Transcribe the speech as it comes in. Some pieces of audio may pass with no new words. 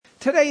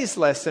Today's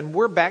lesson,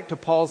 we're back to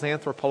Paul's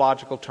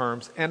anthropological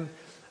terms, and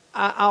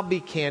I'll be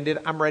candid,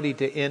 I'm ready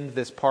to end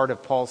this part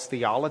of Paul's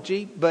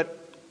theology,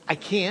 but I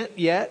can't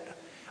yet.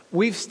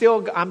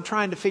 I'm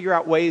trying to figure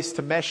out ways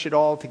to mesh it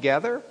all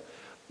together,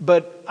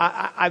 but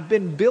I've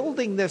been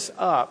building this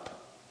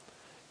up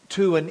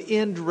to an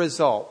end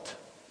result.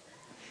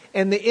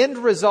 And the end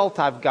result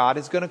I've got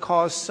is going to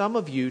cause some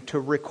of you to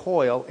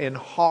recoil in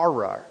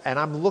horror. And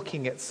I'm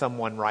looking at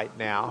someone right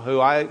now who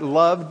I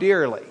love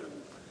dearly.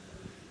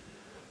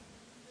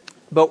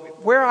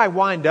 But where I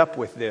wind up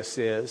with this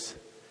is,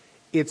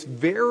 it's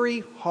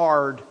very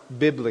hard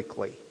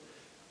biblically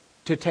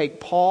to take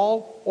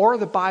Paul or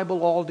the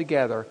Bible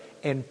altogether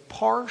and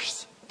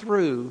parse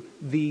through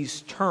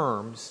these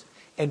terms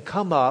and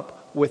come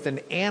up with an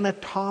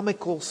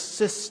anatomical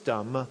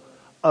system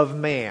of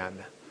man,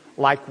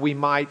 like we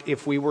might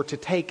if we were to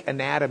take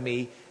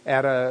anatomy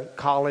at a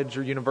college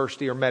or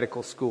university or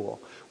medical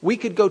school. We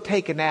could go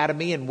take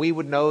anatomy and we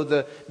would know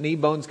the knee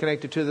bone's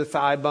connected to the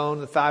thigh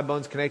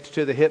bone's connected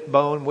to the hip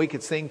bone. We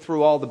could sing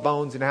through all the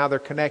bones and how they're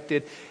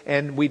connected,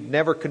 and we'd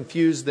never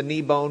confuse the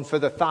knee bone for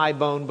the thigh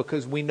bone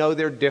because we know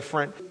they're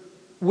different.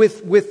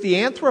 With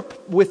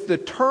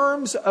the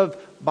terms of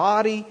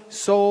body,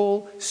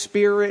 soul,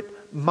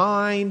 spirit,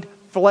 mind,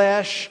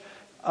 flesh,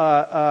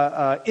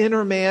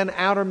 inner man,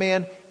 outer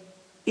man,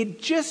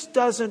 it just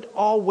doesn't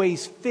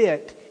always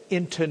fit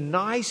into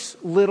nice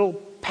little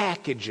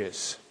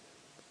packages.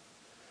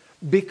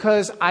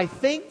 Because I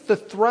think the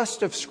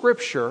thrust of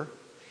Scripture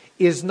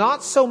is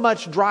not so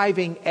much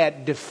driving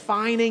at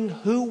defining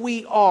who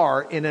we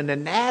are in an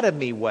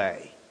anatomy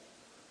way.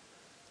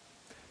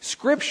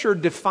 Scripture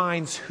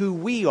defines who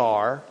we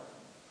are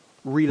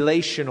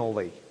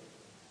relationally.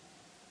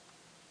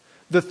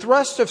 The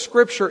thrust of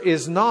Scripture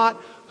is not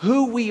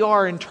who we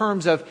are in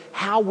terms of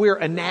how we're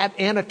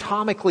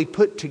anatomically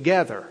put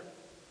together.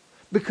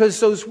 Because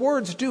those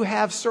words do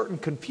have certain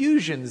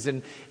confusions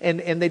and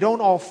they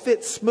don't all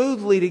fit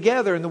smoothly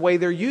together in the way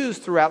they're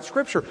used throughout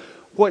Scripture.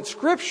 What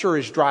Scripture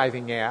is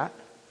driving at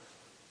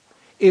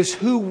is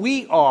who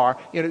we are.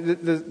 You know,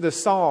 the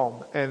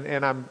Psalm,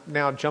 and I'm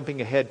now jumping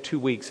ahead 2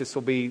 weeks. This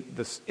will be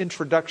the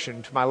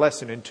introduction to my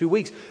lesson in 2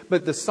 weeks.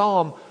 But the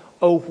Psalm,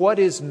 "Oh, what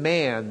is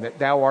man that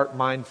thou art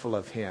mindful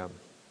of him?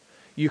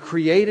 You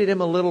created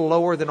him a little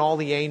lower than all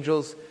the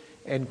angels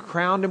and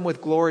crowned him with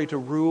glory to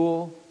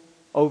rule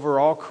over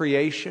all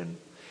creation."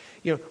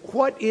 You know,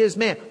 what is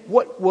man?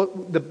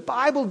 What the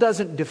Bible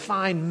doesn't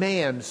define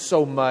man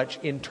so much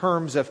in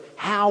terms of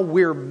how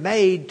we're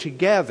made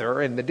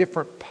together and the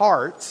different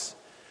parts.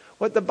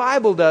 What the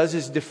Bible does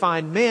is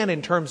define man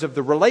in terms of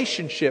the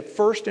relationship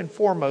first and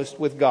foremost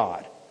with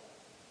God.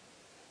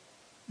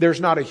 There's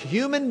not a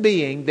human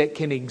being that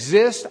can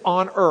exist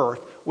on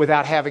earth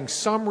without having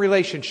some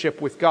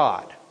relationship with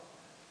God.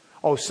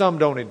 Oh, some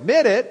don't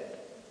admit it.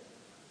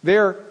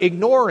 They're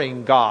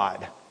ignoring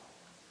God.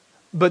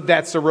 But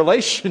that's a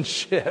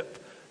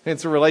relationship.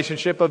 It's a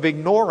relationship of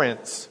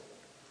ignorance.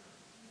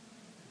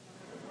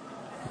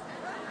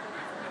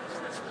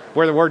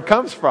 Where the word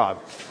comes from.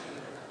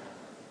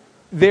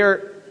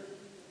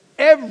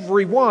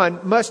 Everyone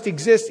must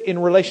exist in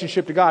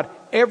relationship to God.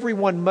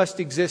 Everyone must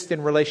exist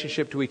in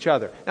relationship to each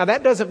other. Now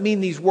that doesn't mean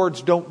these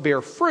words don't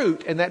bear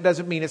fruit, and that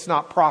doesn't mean it's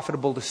not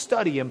profitable to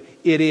study them.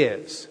 It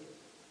is.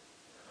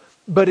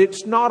 But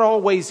it's not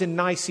always in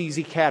nice,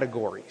 easy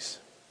categories.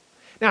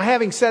 Now,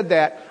 having said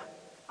that,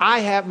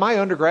 my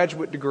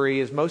undergraduate degree,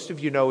 as most of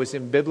you know, is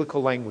in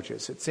biblical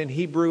languages. It's in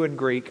Hebrew and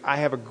Greek. I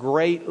have a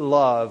great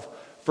love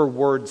for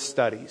word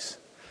studies.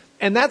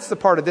 And that's the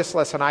part of this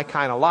lesson I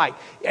kind of like.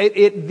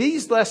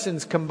 These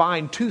lessons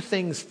combine two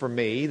things for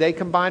me. They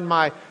combine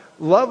my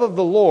love of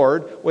the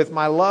Lord with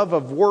my love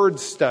of word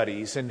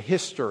studies and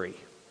history.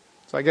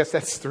 So I guess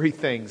that's three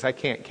things. I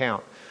can't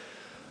count.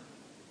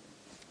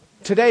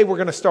 Today we're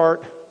going to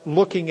start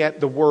looking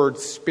at the word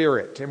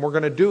spirit, and we're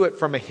going to do it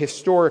from a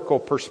historical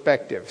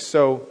perspective.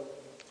 So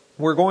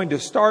we're going to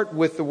start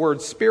with the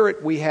word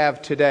spirit we have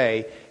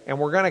today, and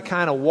we're going to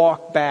kind of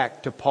walk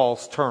back to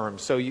Paul's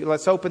terms. So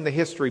let's open the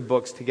history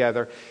books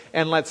together,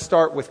 and let's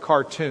start with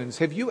cartoons.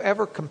 Have you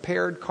ever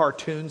compared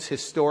cartoons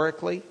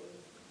historically?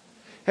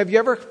 Have you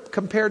ever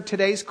compared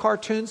today's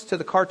cartoons to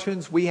the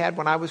cartoons we had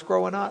when I was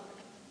growing up?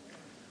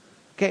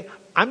 Okay,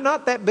 I'm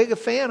not that big a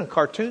fan of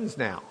cartoons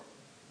now.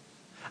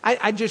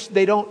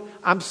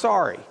 I'm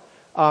sorry.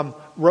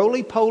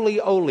 Roly Poly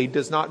Oly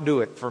does not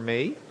do it for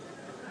me.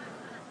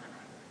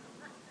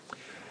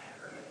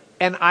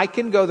 And I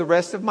can go the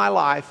rest of my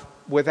life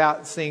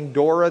without seeing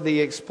Dora the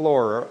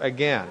Explorer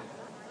again.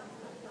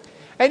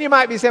 And you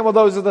might be saying, well,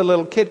 those are the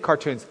little kid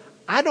cartoons.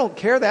 I don't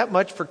care that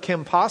much for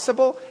Kim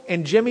Possible,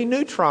 and Jimmy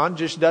Neutron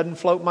just doesn't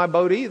float my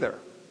boat either.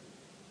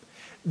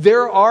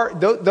 There are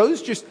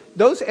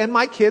those, and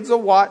my kids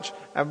will watch.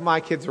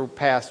 My kids are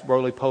past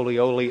Roly Poly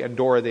Oly and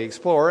Dora the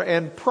Explorer,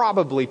 and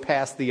probably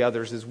past the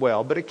others as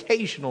well. But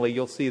occasionally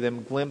you'll see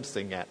them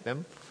glimpsing at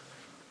them.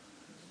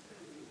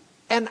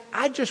 And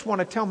I just want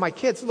to tell my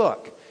kids,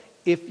 look,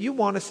 if you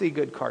want to see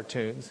good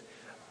cartoons,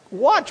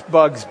 watch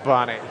Bugs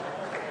Bunny.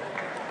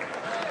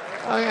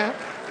 Oh yeah.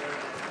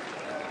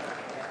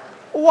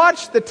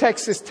 Watch the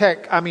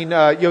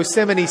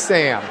Yosemite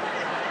Sam.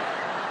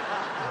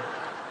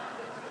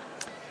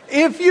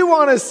 If you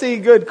want to see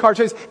good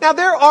cartoons. Now,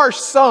 there are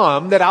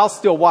some that I'll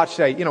still watch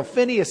today. You know,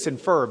 Phineas and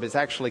Ferb is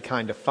actually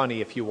kind of funny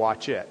if you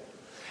watch it.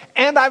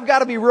 And I've got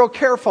to be real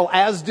careful,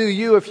 as do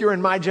you if you're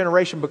in my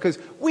generation, because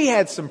we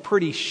had some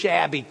pretty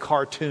shabby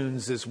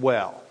cartoons as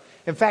well.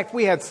 In fact,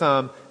 we had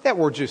some that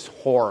were just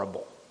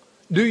horrible.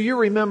 Do you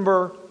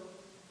remember?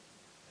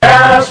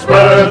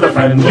 Casper, the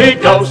friendly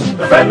ghost,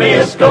 the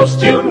friendliest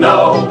ghost you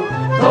know.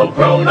 Though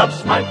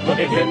grown-ups might look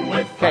at him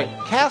with... Okay,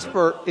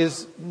 Casper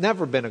has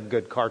never been a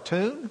good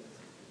cartoon.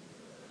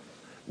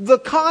 The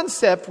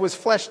concept was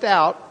fleshed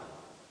out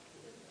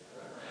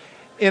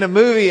in a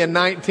movie in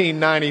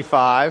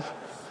 1995.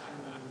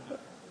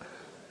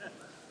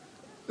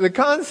 The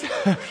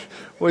concept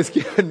was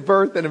given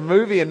birth in a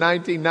movie in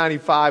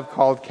 1995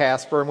 called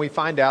Casper, and we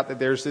find out that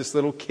there's this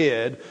little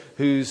kid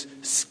who's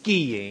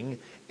skiing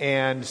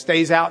and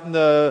stays out in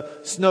the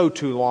snow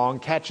too long,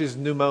 catches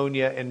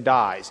pneumonia, and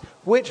dies.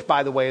 Which,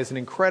 by the way, is an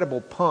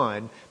incredible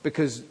pun,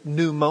 because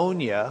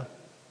pneumonia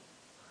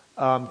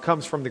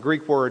comes from the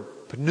Greek word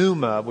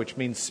pneuma, which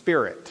means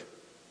spirit.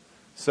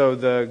 So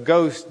the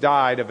ghost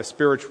died of a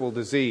spiritual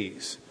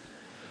disease.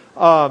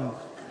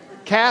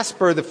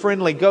 Casper, the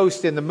friendly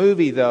ghost in the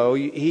movie, though,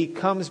 he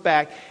comes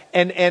back,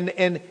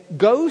 and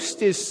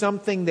ghost is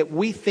something that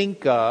we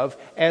think of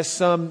as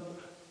some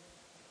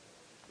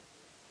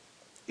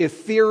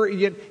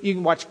ethereal. You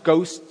can watch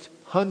Ghost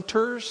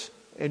Hunters,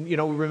 and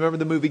remember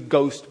the movie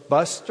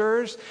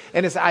Ghostbusters,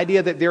 and it's the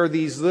idea that there are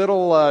these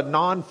little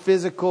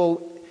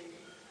non-physical,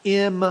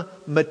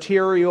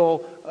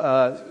 immaterial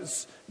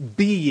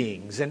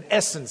beings and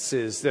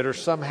essences that are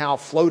somehow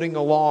floating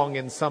along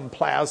in some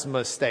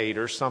plasma state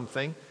or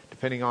something,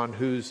 depending on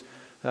whose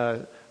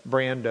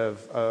brand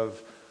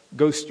of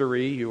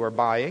ghostery you are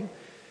buying.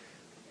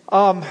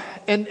 And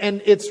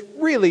it's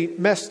really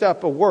messed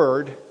up a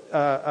word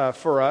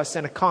for us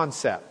and a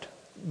concept.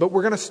 But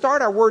we're going to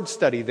start our word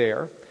study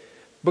there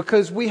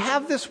because we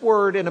have this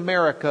word in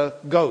America,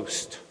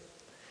 ghost.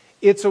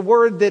 It's a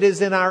word that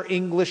is in our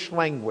English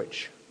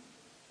language.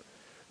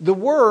 The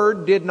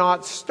word did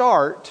not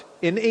start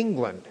in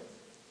England.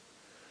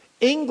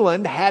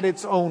 England had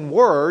its own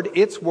word.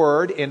 Its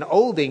word in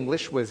Old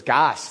English was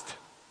ghost.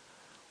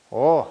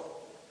 Oh,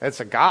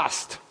 it's a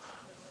ghost.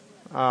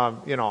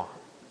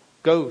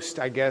 Ghost,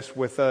 I guess,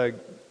 with a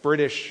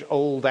British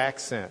old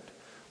accent.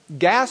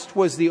 Gast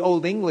was the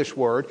Old English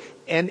word,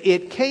 and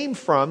it came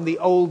from the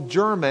Old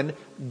German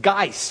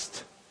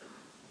Geist.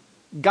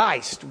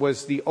 Geist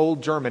was the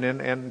Old German,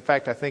 and in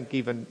fact, I think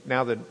even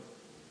now the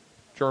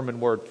German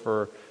word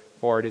for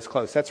it is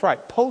close. That's right,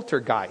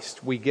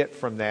 poltergeist we get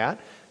from that.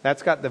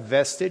 That's got the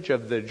vestige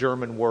of the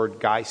German word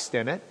Geist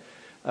in it.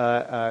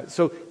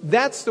 So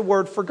that's the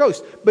word for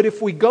ghost. But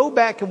if we go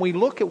back and we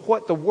look at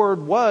what the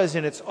word was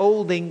in its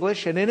Old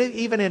English and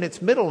even in its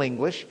Middle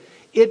English,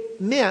 it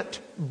meant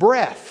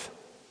breath.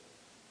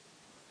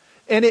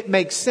 And it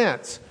makes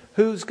sense.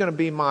 Who's going to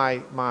be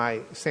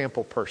my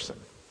sample person?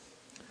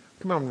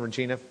 Come on,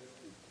 Regina.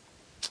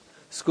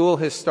 School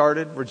has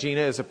started.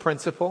 Regina is a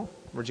principal.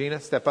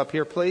 Regina, step up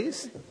here,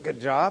 please. Good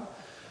job.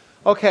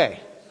 Okay.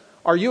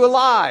 Are you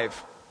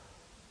alive?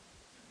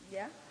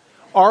 Yeah.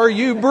 Are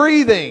you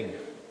breathing?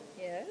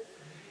 Yes.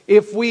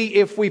 If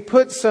we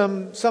put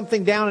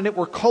something down and it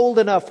were cold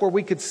enough where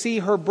we could see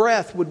her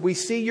breath, would we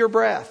see your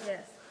breath?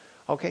 Yes.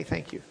 Okay,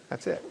 thank you.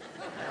 That's it.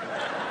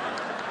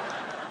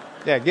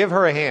 Yeah, give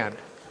her a hand.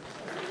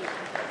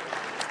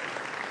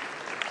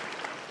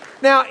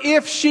 Now,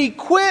 if she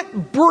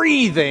quit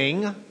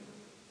breathing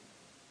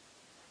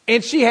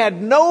and she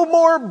had no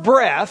more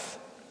breath,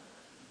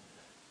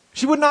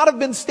 she would not have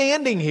been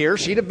standing here.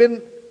 She'd have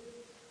been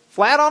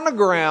flat on the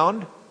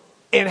ground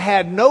and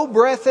had no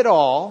breath at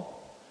all.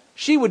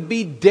 She would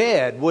be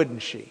dead,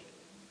 wouldn't she?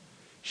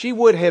 She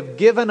would have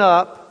given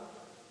up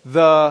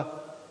the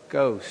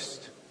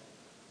ghost.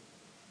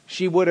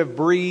 She would have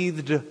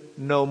breathed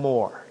no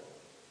more.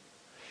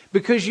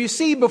 Because you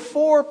see,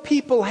 before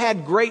people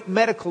had great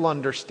medical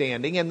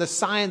understanding and the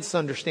science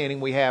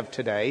understanding we have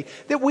today,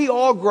 that we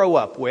all grow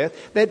up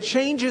with, that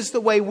changes the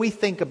way we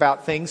think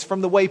about things from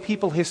the way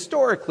people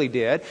historically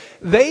did,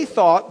 they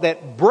thought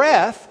that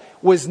breath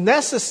was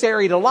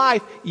necessary to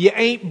life. You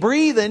ain't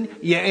breathing,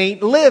 you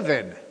ain't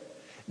living.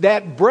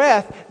 That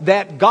breath,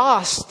 that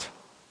Ghost,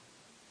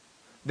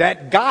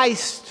 that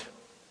Geist,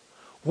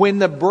 when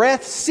the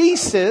breath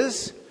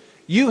ceases,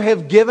 you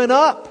have given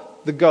up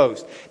the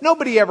ghost.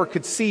 Nobody ever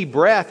could see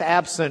breath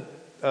absent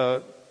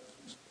the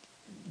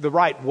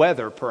right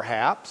weather,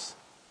 perhaps.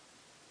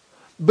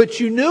 But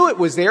you knew it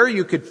was there.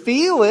 You could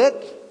feel it.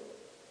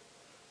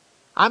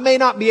 I may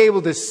not be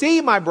able to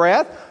see my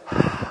breath,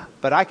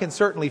 but I can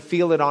certainly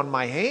feel it on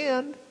my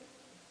hand.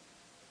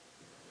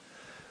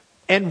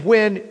 And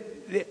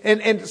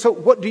so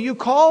what do you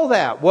call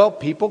that? Well,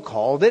 people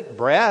called it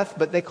breath,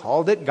 but they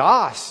called it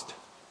ghost.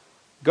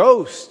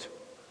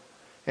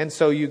 And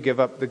so you give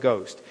up the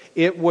ghost.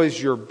 It was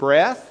your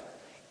breath.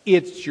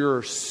 It's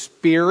your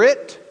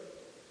spirit.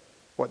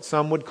 What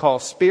some would call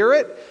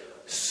spirit.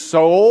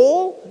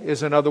 Soul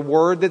is another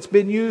word that's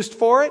been used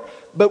for it.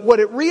 But what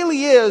it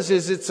really is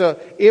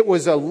it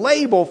was a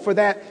label for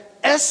that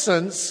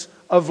essence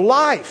of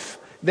life.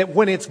 That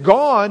when it's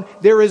gone,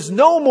 there is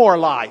no more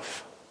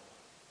life.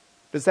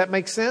 Does that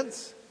make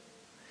sense?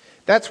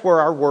 That's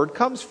where our word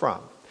comes from.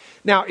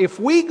 Now, if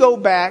we go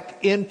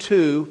back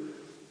into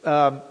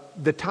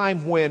the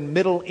time when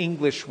Middle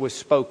English was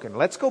spoken,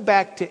 let's go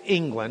back to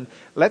England.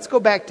 Let's go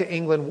back to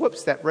England.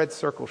 Whoops, that red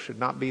circle should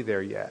not be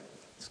there yet.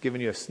 It's giving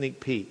you a sneak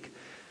peek.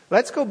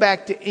 Let's go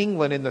back to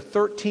England in the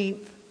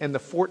 13th and the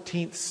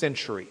 14th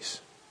centuries.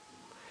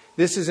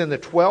 This is in the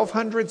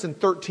 1200s and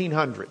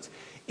 1300s.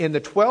 In the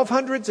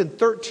 1200s and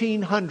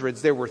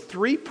 1300s, there were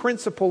three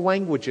principal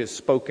languages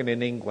spoken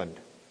in England.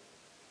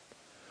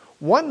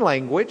 One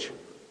language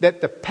that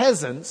the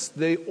peasants,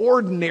 the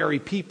ordinary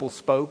people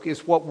spoke,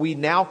 is what we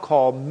now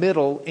call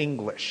Middle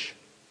English.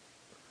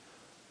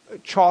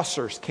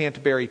 Chaucer's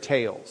Canterbury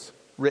Tales,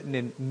 written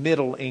in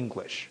Middle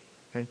English.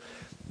 Okay?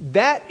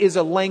 That is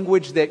a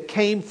language that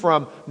came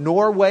from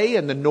Norway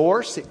and the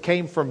Norse. It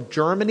came from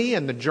Germany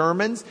and the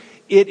Germans.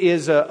 It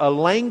is a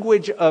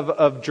language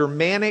of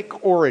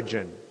Germanic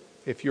origin,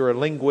 if you're a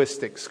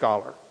linguistic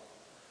scholar.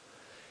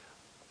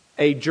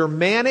 A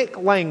Germanic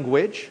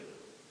language,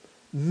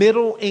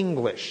 Middle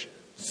English,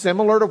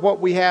 similar to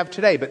what we have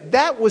today. But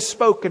that was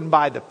spoken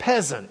by the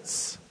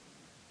peasants.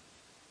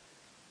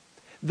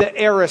 The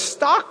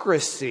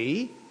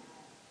aristocracy,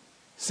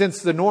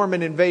 since the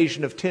Norman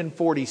invasion of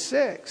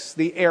 1046,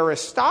 the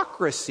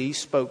aristocracy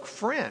spoke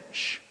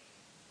French.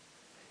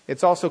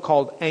 It's also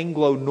called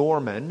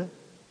Anglo-Norman,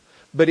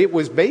 but it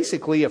was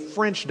basically a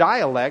French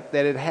dialect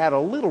that had a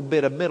little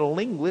bit of Middle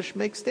English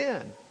mixed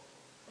in.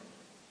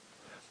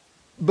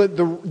 But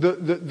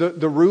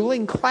the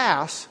ruling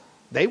class,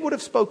 they would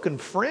have spoken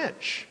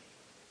French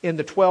in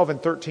the 12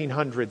 and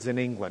 1300s in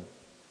England.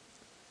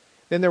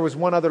 Then there was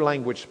one other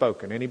language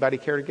spoken. Anybody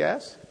care to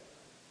guess?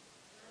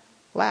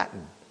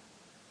 Latin.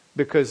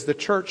 Because the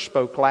church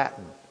spoke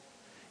Latin.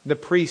 The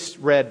priests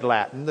read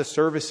Latin. The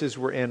services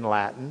were in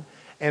Latin.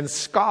 And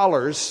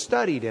scholars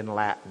studied in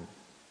Latin.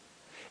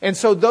 And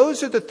so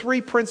those are the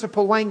three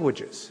principal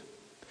languages.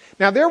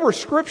 Now there were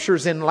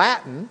scriptures in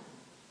Latin,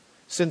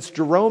 since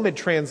Jerome had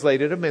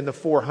translated them in the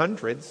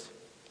 400s.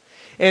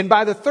 And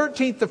by the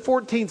 13th to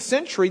 14th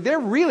century, there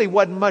really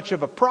wasn't much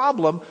of a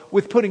problem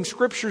with putting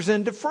scriptures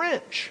into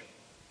French.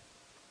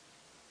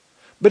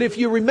 But if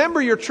you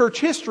remember your church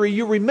history,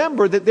 you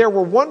remember that there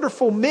were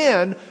wonderful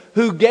men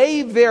who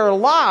gave their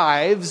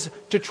lives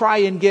to try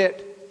and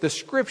get the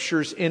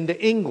scriptures into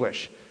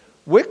English.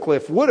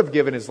 Wycliffe would have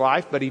given his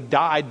life, but he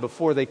died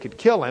before they could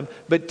kill him.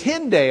 But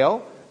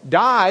Tyndale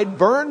died,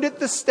 burned at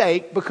the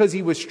stake, because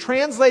he was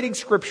translating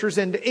scriptures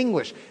into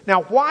English.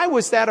 Now, why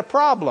was that a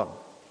problem?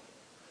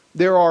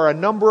 There are a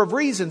number of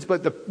reasons,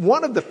 but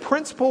one of the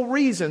principal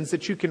reasons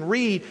that you can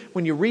read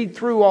when you read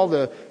through all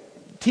the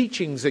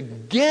teachings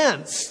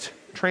against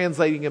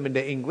translating them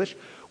into English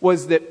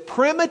was that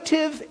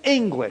primitive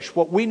English,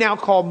 what we now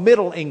call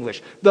Middle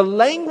English, the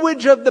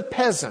language of the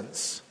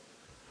peasants,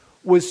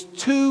 was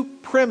too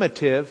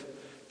primitive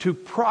to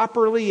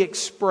properly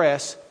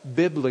express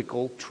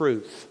biblical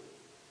truth.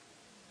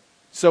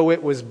 So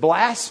it was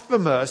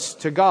blasphemous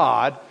to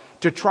God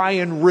to try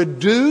and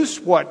reduce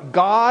what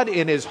God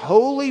in His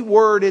holy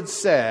word had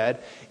said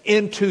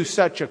into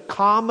such a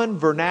common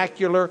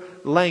vernacular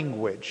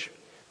language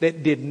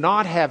that did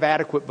not have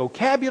adequate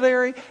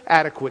vocabulary,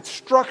 adequate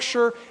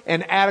structure,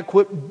 and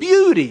adequate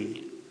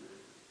beauty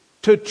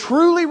to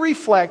truly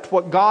reflect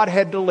what God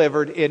had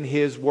delivered in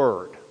His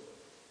word.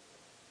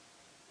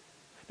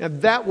 Now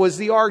that was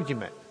the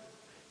argument.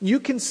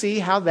 You can see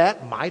how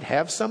that might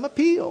have some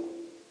appeal.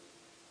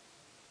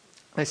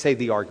 I say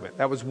the argument.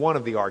 That was one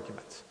of the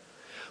arguments.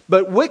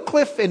 But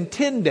Wycliffe and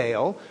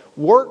Tyndale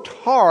worked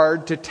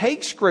hard to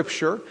take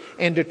Scripture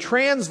and to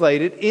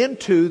translate it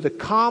into the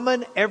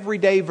common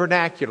everyday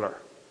vernacular.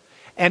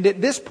 And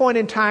at this point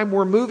in time,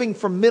 we're moving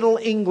from Middle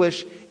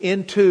English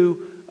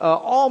into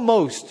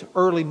almost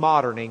early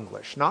modern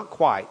English. Not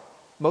quite.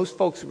 Most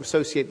folks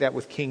associate that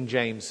with King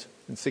James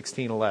in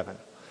 1611.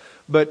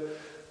 But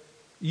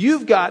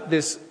you've got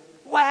this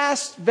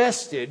last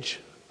vestige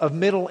of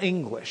Middle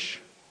English,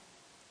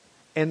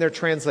 and they're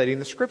translating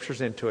the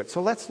Scriptures into it.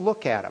 So let's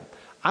look at them.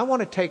 I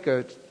want to take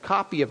a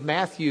copy of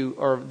Matthew,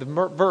 or the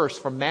verse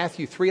from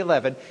Matthew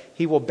 3:11.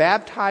 He will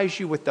baptize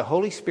you with the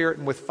Holy Spirit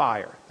and with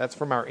fire. That's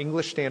from our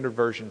English Standard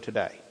Version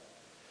today.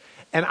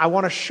 And I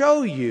want to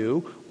show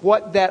you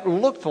what that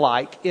looked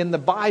like in the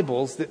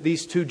Bibles that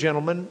these two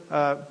gentlemen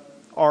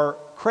are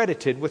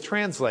credited with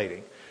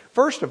translating.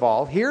 First of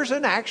all, here's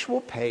an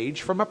actual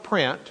page from a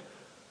print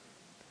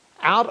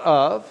out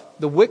of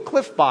the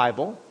Wycliffe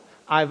Bible.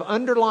 I've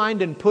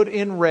underlined and put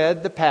in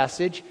red the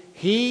passage,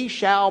 He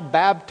shall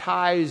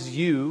baptize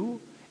you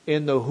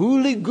in the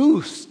Holy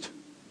Ghost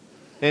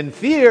and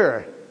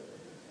fear.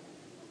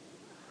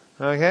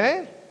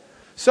 Okay?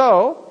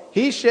 So,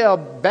 He shall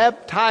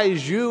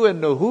baptize you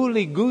in the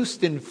Holy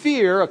Ghost and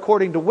fear,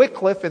 according to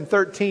Wycliffe in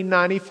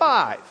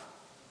 1395.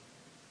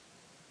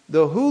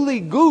 The Holy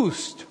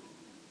Ghost.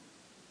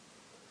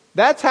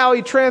 That's how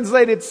he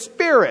translated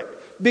spirit,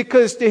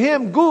 because to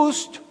him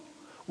gust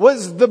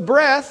was the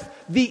breath,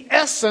 the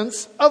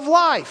essence of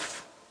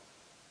life.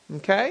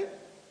 Okay?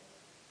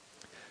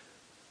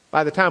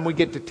 By the time we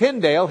get to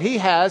Tyndale,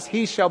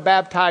 he shall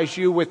baptize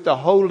you with the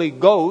Holy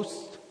Ghost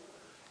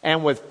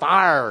and with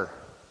fire.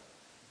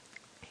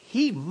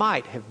 He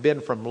might have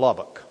been from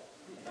Lubbock.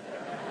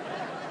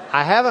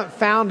 I haven't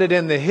found it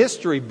in the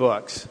history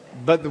books,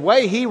 but the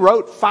way he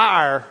wrote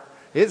fire,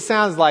 it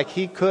sounds like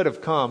he could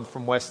have come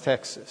from West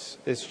Texas.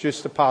 It's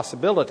just a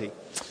possibility.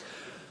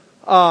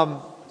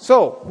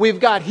 So we've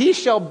got, he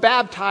shall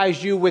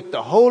baptize you with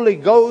the Holy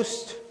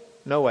Ghost,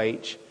 no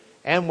H,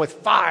 and with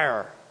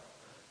fire.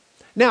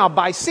 Now,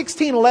 by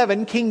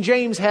 1611, King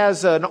James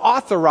has an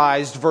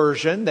authorized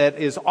version that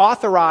is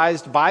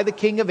authorized by the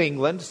King of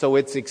England, so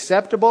it's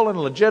acceptable and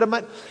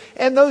legitimate.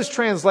 And those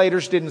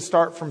translators didn't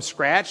start from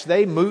scratch.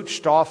 They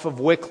mooched off of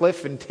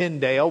Wycliffe and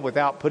Tyndale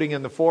without putting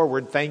in the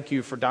foreword, "Thank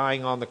you for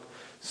dying on the,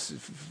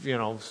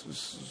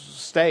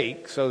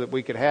 stake so that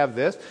we could have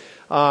this."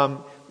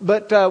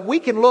 But we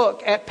can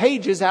look at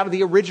pages out of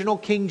the original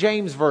King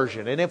James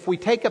Version. And if we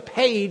take a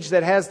page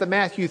that has the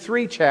Matthew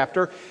 3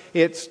 chapter,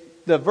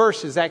 the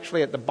verse is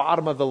actually at the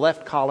bottom of the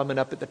left column and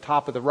up at the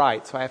top of the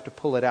right. So I have to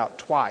pull it out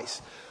twice.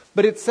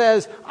 But it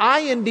says, "I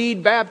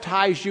indeed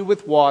baptize you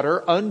with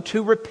water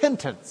unto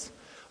repentance.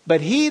 But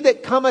he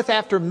that cometh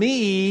after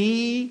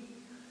me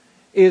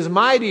is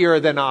mightier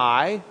than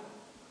I,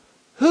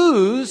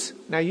 whose,"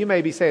 now you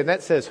may be saying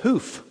that says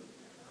hoof.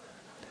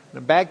 Now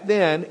back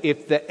then,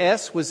 if the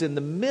S was in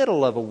the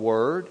middle of a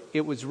word,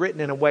 it was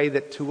written in a way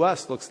that to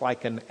us looks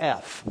like an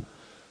F.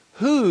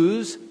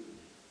 "Whose,"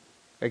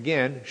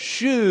 again,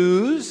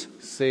 shoes,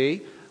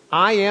 see,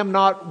 "I am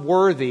not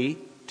worthy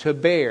to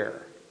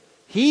bear.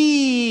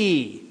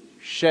 He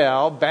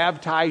shall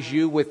baptize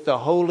you with the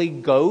Holy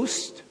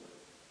Ghost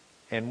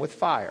and with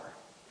fire."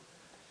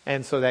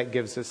 And so that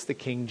gives us the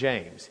King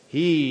James.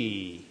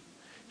 "He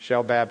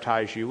shall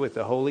baptize you with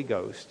the Holy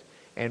Ghost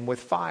and with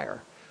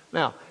fire."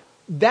 Now,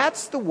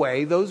 that's the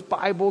way those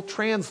Bible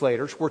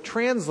translators were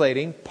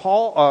translating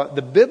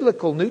the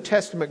biblical New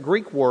Testament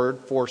Greek word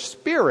for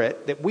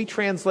spirit that we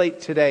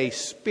translate today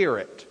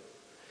spirit.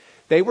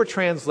 They were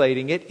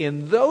translating it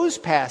in those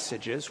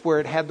passages where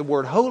it had the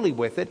word holy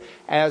with it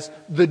as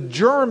the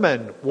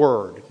German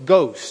word,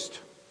 ghost.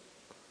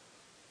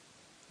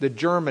 The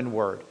German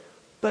word.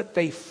 But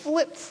they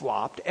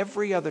flip-flopped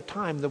every other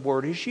time the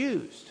word is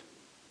used.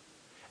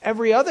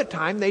 Every other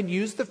time they'd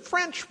use the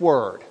French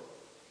word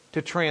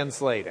to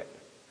translate it.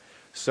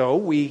 So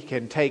we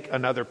can take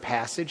another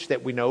passage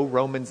that we know,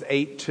 Romans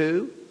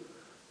 8:2.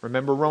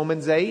 Remember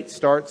Romans 8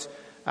 starts,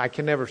 I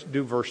can never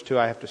do verse 2,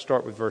 I have to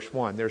start with verse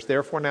 1. "There's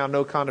therefore now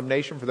no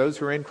condemnation for those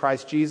who are in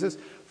Christ Jesus,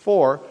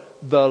 for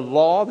the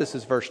law," this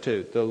is verse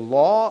 2, "the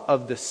law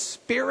of the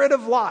Spirit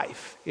of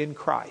life in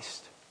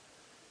Christ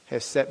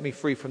has set me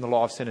free from the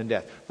law of sin and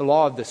death." The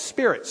law of the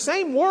Spirit,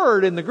 same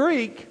word in the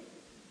Greek.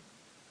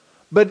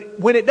 But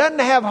when it doesn't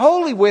have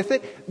holy with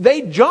it,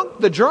 they jumped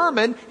the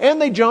German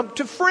and they jumped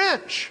to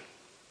French.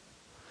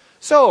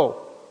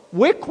 So,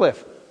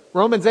 Wycliffe,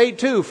 Romans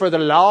 8:2, "For the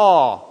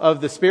law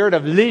of the Spirit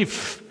of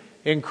life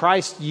in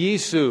Christ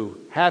Jesus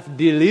hath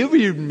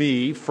delivered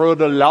me from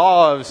the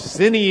law of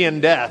sin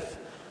and death."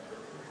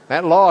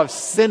 That law of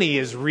sin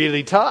is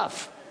really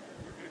tough.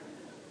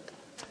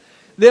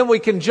 Then we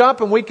can jump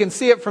and we can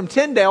see it from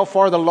Tyndale,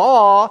 "For the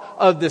law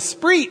of the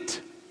Spirit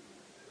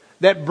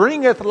that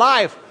bringeth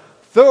life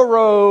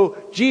through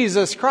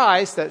Jesus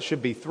Christ," that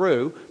should be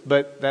through,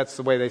 but that's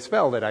the way they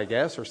spelled it, I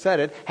guess, or said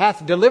it,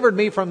 "hath delivered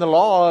me from the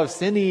law of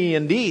sin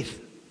and death."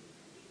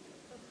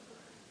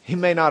 He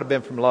may not have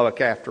been from Lubbock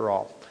after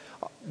all.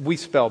 We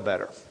spell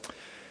better.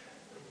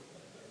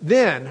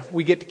 Then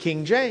we get to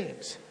King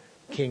James.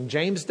 King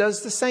James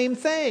does the same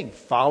thing,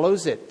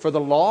 follows it. "For the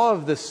law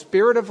of the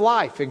Spirit of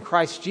life in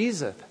Christ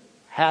Jesus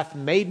hath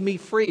made me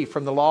free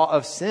from the law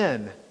of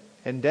sin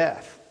and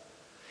death."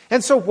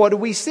 And so what do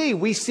we see?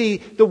 We see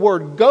the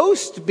word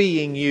ghost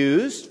being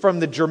used from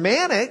the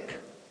Germanic,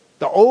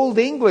 the Old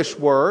English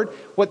word,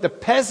 what the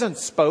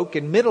peasants spoke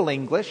in Middle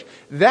English.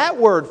 That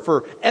word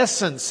for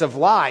essence of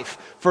life,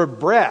 for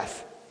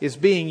breath, is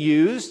being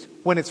used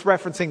when it's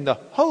referencing the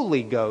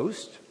Holy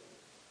Ghost,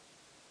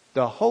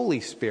 the Holy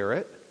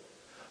Spirit.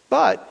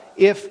 But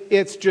if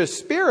it's just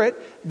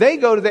spirit, they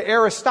go to the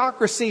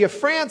aristocracy of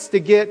France to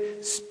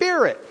get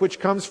spirit, which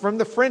comes from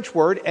the French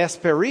word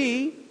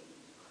esprit,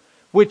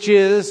 which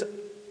is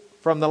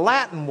from the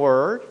Latin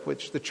word,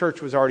 which the church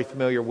was already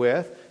familiar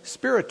with,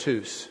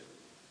 spiritus.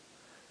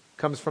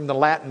 Comes from the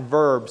Latin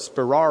verb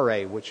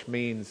spirare, which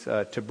means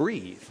to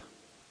breathe.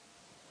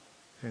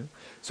 Okay?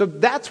 So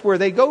that's where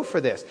they go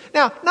for this.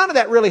 Now, none of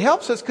that really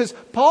helps us because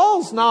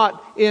Paul's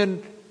not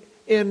in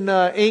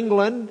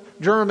England,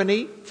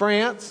 Germany,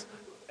 France.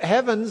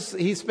 Heavens,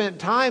 he spent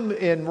time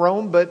in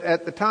Rome, but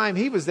at the time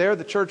he was there,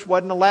 the church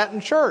wasn't a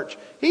Latin church.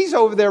 He's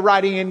over there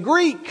writing in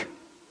Greek.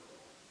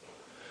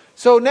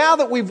 So now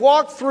that we've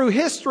walked through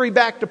history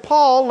back to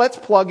Paul, let's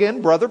plug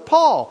in Brother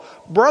Paul.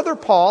 Brother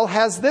Paul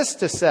has this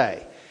to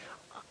say.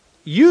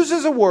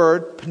 uses a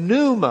word,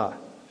 pneuma.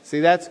 See,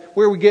 that's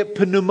where we get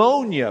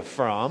pneumonia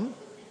from,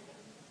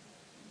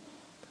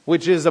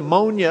 which is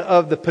ammonia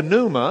of the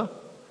pneuma,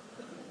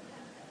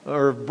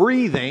 or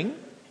breathing.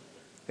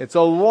 It's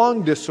a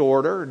lung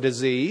disorder,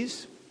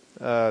 disease,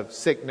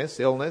 sickness,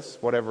 illness,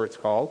 whatever it's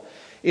called.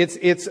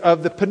 It's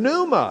of the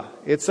pneuma.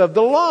 It's of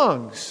the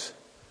lungs.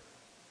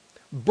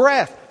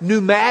 Breath.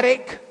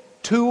 Pneumatic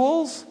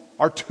tools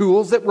are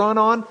tools that run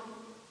on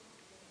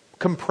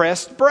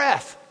compressed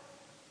breath,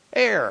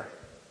 air.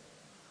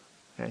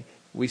 Okay.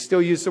 We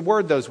still use the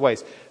word those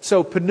ways.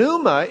 So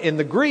pneuma in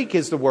the Greek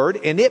is the word,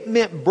 and it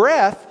meant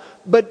breath,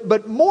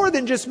 but more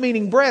than just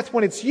meaning breath,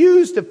 when it's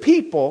used of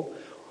people,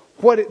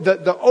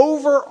 the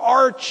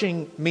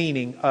overarching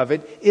meaning of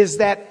it is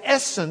that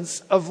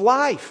essence of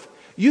life.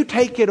 You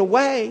take it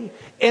away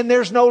and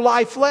there's no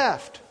life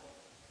left.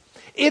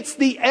 It's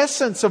the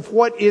essence of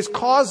what is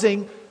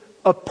causing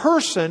a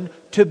person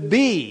to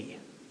be.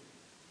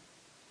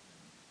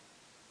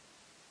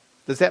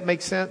 Does that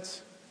make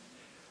sense?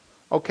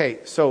 Okay,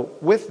 so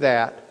with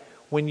that,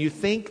 when you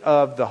think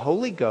of the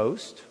Holy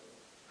Ghost,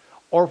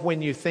 or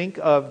when you think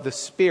of the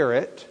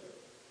Spirit,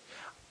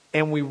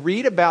 and we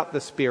read about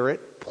the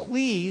Spirit,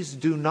 please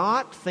do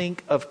not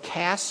think of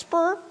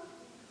Casper.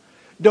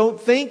 Don't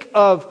think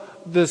of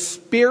the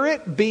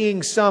Spirit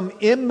being some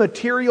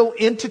immaterial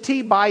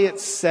entity by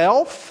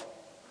itself.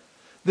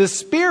 The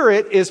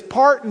Spirit is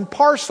part and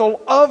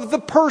parcel of the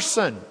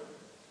person.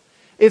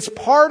 It's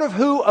part of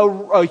who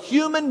a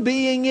human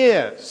being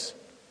is.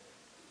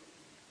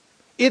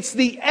 It's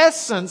the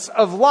essence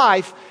of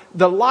life,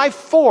 the life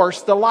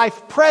force, the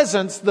life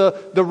presence, the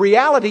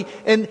reality.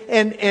 And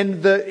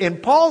in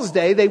Paul's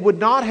day, they would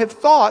not have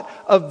thought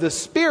of the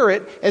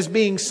Spirit as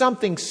being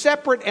something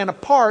separate and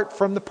apart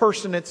from the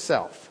person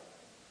itself.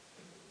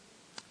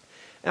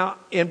 Now,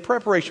 in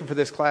preparation for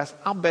this class,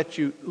 I'll bet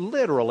you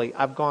literally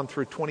I've gone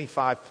through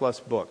 25 plus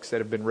books that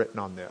have been written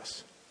on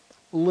this.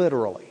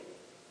 Literally.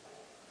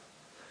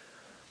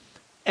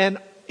 And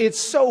it's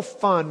so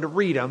fun to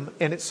read them,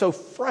 and it's so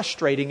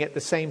frustrating at the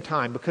same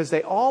time, because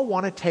they all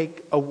want to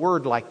take a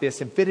word like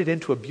this and fit it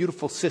into a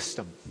beautiful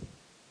system.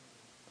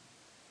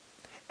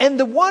 And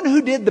the one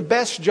who did the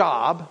best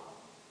job,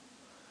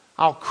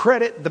 I'll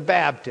credit the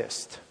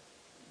Baptist.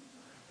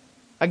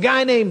 A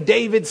guy named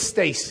David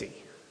Stacy.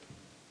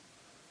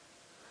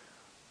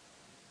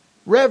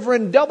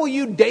 Reverend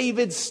W.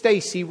 David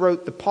Stacy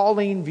wrote The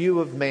Pauline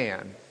View of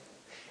Man.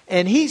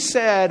 And he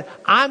said,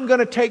 I'm going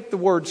to take the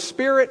word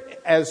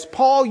Spirit as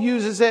Paul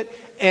uses it,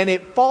 and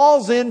it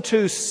falls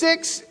into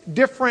 6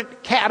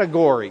 different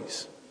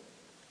categories.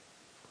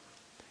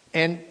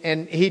 And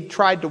he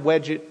tried to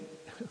wedge it.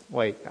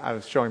 Wait, I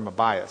was showing my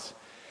bias.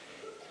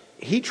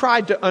 He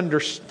tried to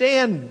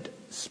understand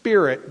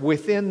Spirit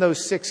within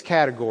those 6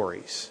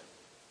 categories.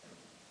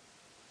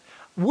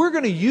 We're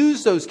going to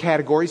use those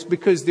categories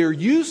because they're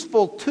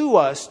useful to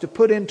us to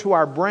put into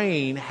our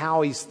brain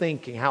how he's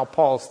thinking, how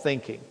Paul's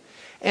thinking,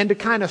 and to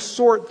kind of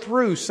sort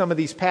through some of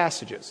these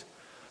passages.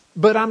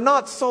 But I'm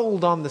not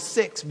sold on the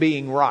 6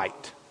 being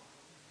right.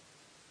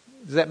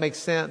 Does that make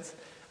sense?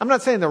 I'm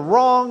not saying they're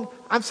wrong.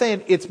 I'm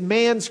saying it's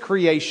man's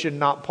creation,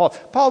 not Paul.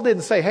 Paul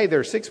didn't say, hey, there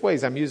are 6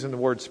 ways I'm using the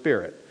word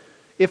Spirit.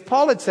 If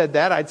Paul had said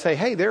that, I'd say,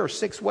 hey, there are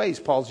 6 ways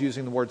Paul's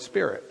using the word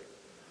Spirit.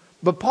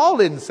 But Paul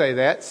didn't say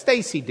that.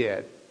 Stacy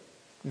did.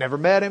 Never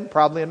met him.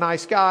 Probably a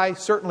nice guy.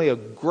 Certainly a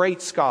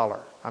great scholar.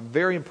 I'm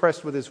very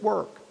impressed with his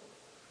work.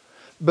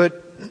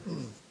 But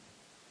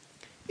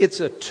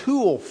it's a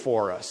tool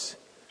for us.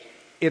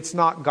 It's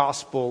not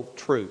gospel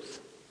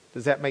truth.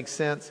 Does that make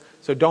sense?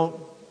 So don't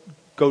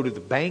go to the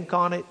bank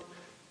on it.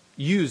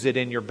 Use it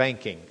in your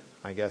banking,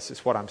 I guess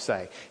is what I'm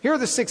saying. Here are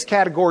the 6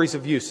 categories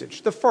of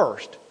usage. The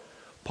first,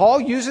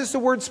 Paul uses the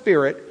word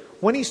Spirit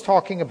when he's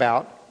talking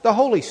about the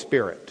Holy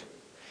Spirit.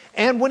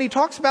 And when he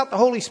talks about the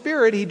Holy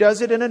Spirit, he does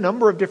it in a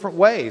number of different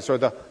ways, or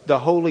the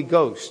Holy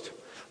Ghost.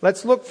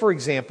 Let's look, for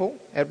example,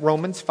 at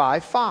Romans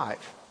 5:5.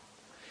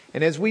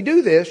 And as we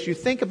do this, you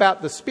think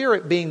about the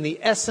Spirit being the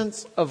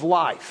essence of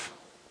life.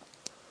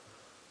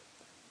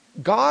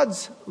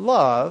 God's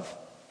love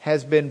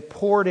has been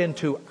poured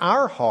into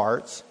our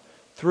hearts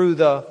through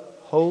the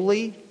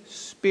Holy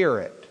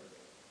Spirit,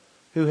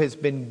 who has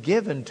been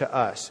given to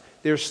us.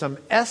 There's some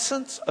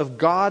essence of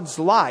God's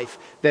life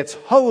that's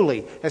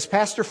holy. As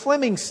Pastor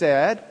Fleming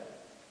said,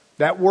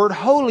 that word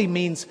holy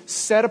means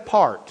set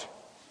apart.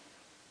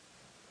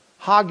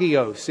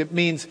 Hagios. It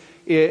means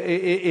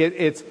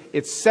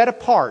it's set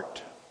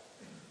apart.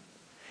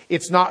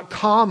 It's not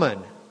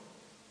common.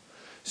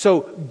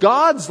 So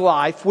God's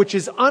life, which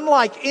is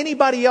unlike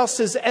anybody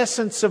else's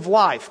essence of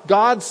life,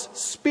 God's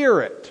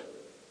Spirit,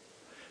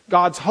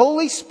 God's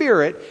Holy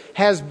Spirit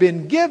has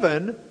been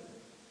given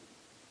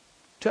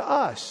to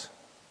us.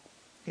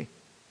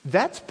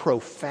 That's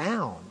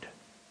profound.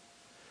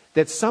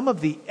 That some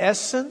of the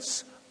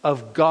essence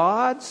of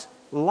God's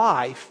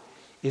life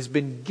has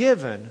been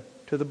given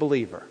to the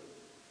believer.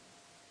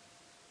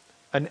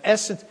 An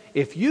essence.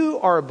 If you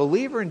are a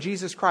believer in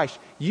Jesus Christ,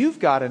 you've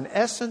got an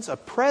essence, a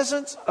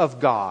presence of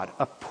God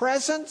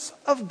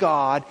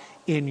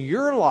in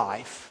your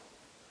life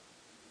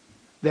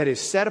that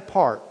is set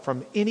apart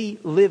from any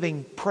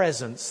living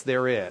presence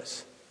there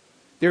is.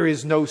 There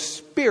is no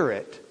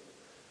spirit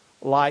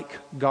like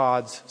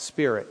God's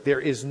Spirit. There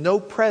is no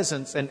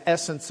presence and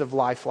essence of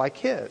life like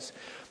His.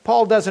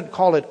 Paul doesn't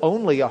call it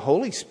only a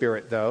Holy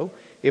Spirit, though.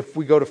 If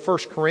we go to 1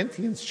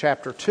 Corinthians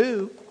chapter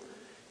 2,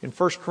 in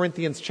 1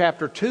 Corinthians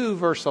chapter 2,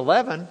 verse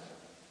 11,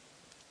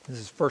 this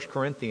is 1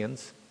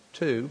 Corinthians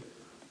 2,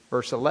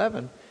 verse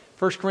 11.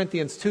 1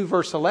 Corinthians 2,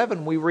 verse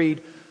 11, we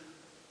read,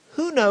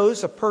 "Who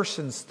knows a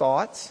person's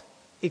thoughts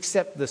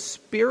except the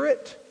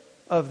spirit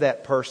of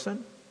that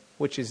person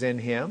which is in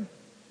him?"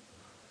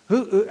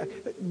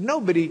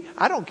 Nobody,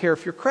 I don't care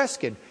if you're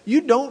Kreskin,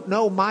 you don't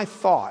know my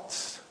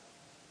thoughts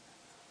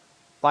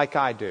like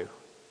I do.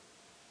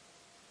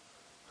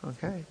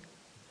 Okay?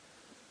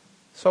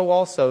 So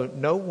also,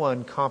 no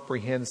one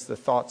comprehends the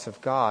thoughts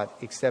of God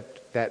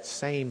except that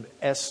same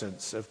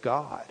essence of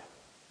God,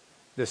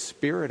 the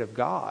Spirit of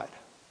God.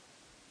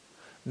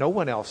 No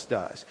one else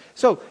does.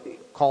 So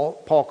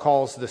Paul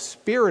calls the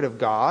Spirit of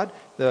God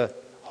the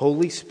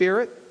Holy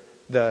Spirit,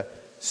 the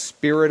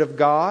Spirit of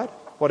God.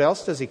 What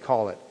else does he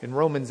call it? In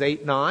Romans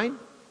 8:9,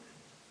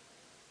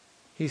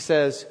 he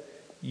says,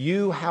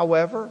 "You,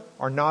 however,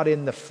 are not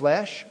in the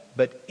flesh,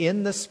 but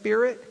in the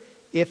Spirit,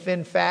 if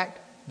in fact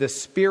the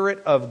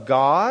Spirit of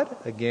God,"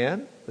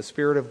 again, the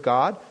Spirit of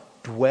God,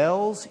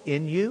 "dwells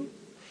in you.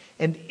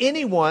 And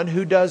anyone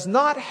who does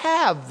not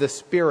have the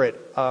Spirit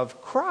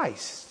of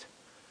Christ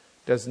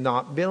does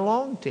not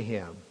belong to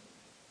Him."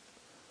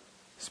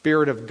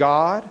 Spirit of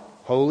God,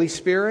 Holy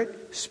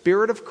Spirit,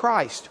 Spirit of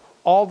Christ,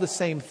 all the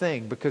same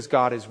thing because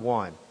God is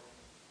one.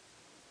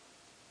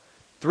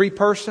 3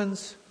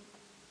 persons,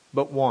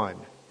 but one.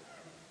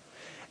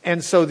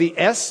 And so the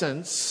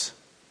essence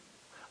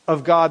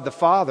of God the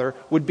Father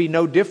would be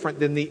no different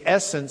than the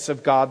essence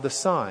of God the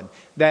Son.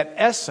 That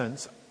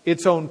essence,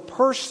 its own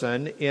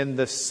person in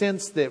the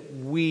sense that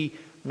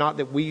not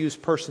that we use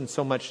person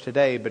so much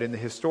today, but in the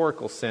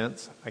historical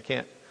sense, I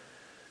can't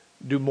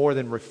do more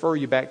than refer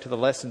you back to the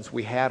lessons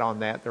we had on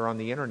that. They're on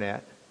the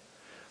internet.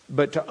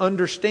 But to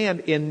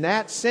understand in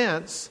that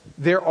sense,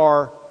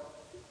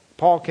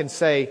 Paul can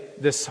say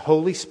this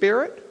Holy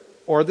Spirit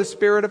or the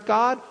Spirit of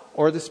God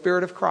or the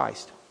Spirit of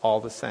Christ, all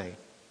the same.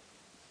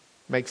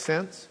 Makes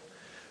sense?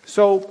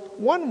 So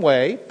one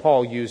way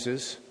Paul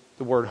uses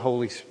the word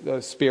Holy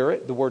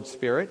Spirit, the word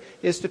Spirit,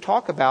 is to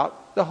talk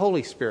about the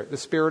Holy Spirit, the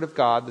Spirit of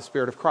God, the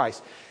Spirit of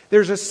Christ.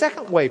 There's a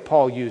second way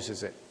Paul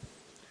uses it.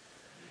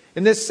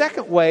 And this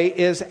second way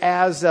is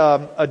as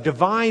a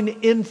divine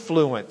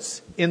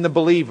influence in the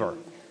believer.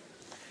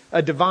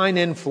 A divine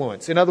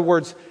influence. In other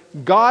words,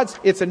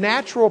 it's a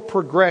natural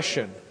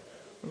progression.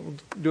 We'll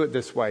do it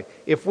this way.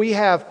 If we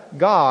have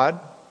God,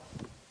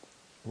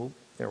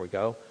 there we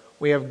go.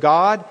 We have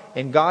God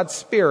and God's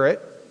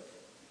Spirit.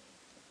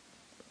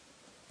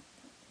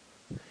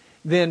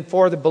 Then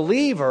for the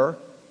believer,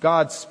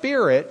 God's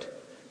Spirit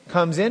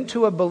comes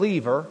into a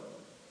believer.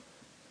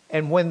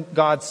 And when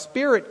God's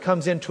Spirit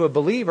comes into a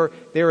believer,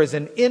 there is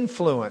an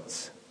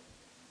influence.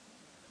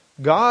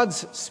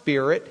 God's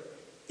Spirit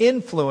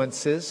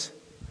influences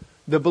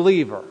the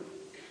believer.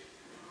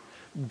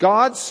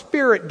 God's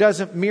Spirit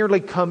doesn't merely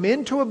come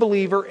into a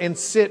believer and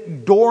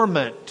sit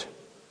dormant.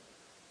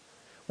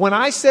 When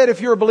I said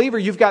if you're a believer,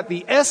 you've got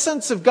the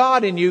essence of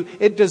God in you,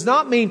 it does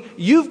not mean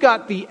you've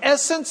got the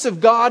essence of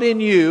God in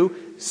you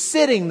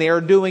sitting there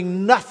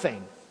doing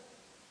nothing.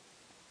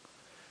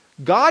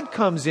 God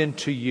comes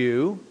into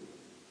you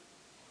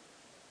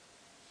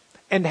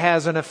and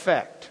has an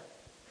effect.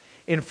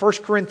 In 1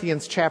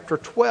 Corinthians chapter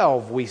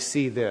 12, we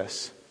see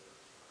this.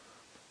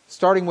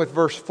 Starting with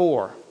verse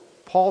 4,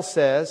 Paul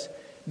says,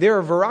 "There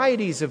are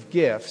varieties of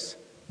gifts,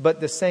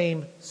 but the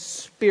same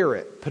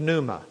Spirit,"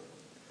 pneuma.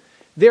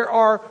 "There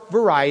are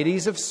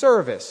varieties of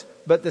service,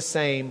 but the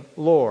same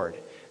Lord.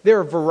 There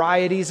are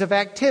varieties of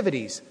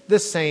activities, the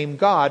same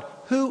God,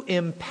 who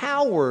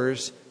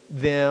empowers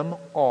them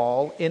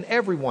all in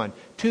everyone.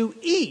 To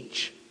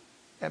each,"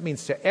 that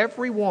means to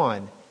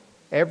everyone,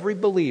 every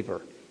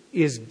believer,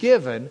 "is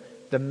given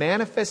the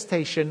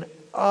manifestation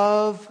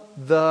of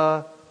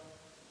the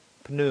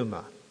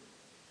pneuma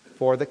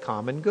for the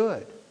common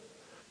good.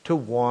 To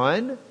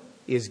one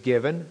is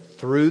given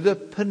through the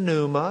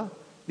pneuma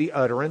the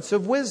utterance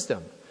of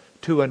wisdom.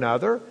 To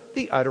another,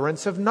 the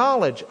utterance of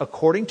knowledge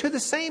according to the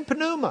same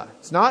pneuma."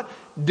 It's not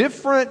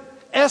different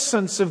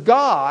essence of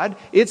God.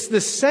 It's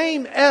the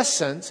same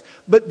essence,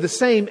 but the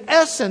same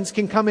essence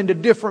can come into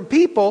different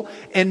people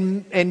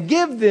and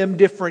give them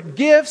different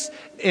gifts,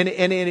 and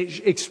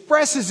it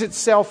expresses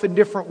itself in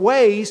different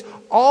ways,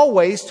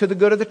 always to the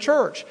good of the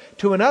church.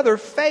 To another,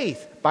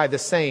 faith by the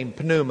same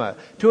pneuma.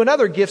 To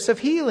another, gifts of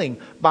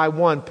healing by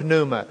one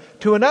pneuma.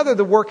 To another,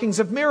 the workings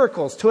of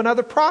miracles. To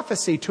another,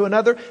 prophecy. To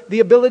another, the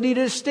ability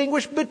to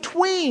distinguish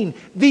between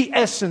the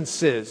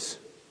essences.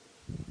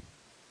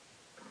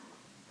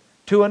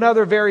 To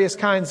another, various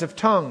kinds of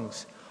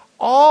tongues.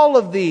 All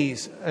of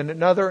these, and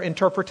another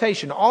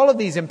interpretation, all of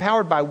these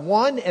empowered by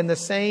one and the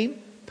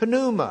same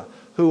pneuma,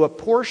 who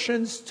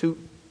apportions to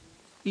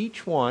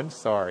each one,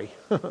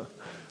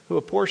 who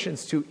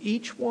apportions to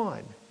each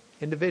one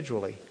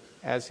individually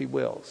as He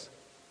wills.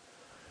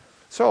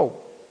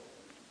 So,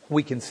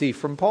 we can see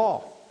from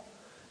Paul,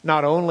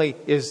 not only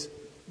is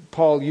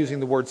Paul using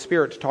the word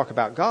Spirit to talk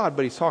about God,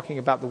 but he's talking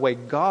about the way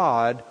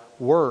God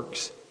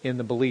works in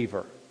the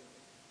believer.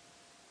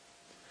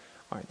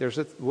 All right, there's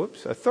a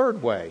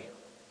third way.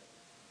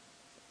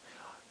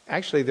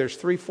 Actually, there's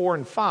 3, 4,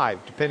 and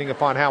 5, depending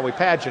upon how we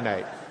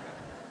paginate.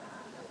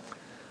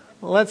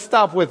 Well, let's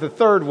stop with the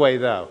third way,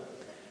 though.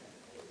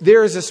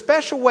 There is a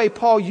special way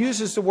Paul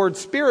uses the word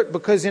Spirit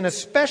because in a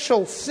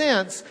special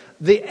sense,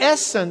 the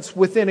essence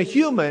within a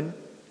human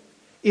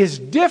is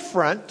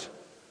different.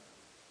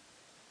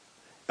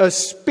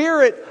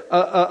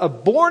 A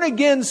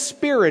born-again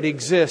spirit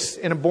exists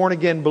in a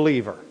born-again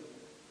believer.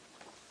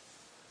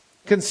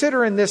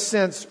 Consider in this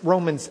sense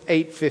Romans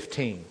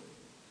 8:15.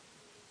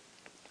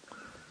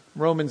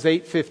 Romans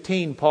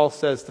 8:15, Paul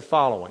says the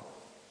following.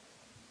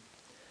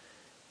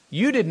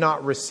 You did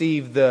not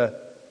receive the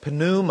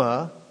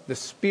pneuma, the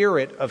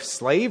spirit of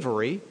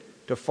slavery,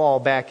 to fall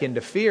back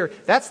into fear.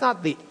 That's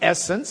not the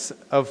essence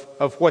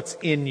of what's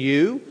in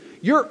you.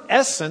 Your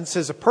essence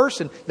as a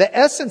person, the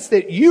essence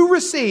that you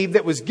received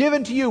that was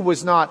given to you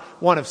was not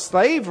one of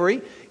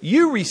slavery.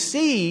 You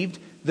received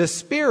the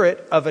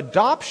spirit of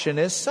adoption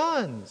as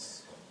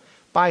sons,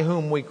 by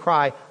whom we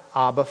cry,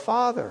 Abba,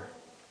 Father.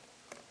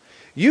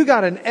 You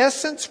got an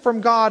essence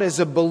from God as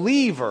a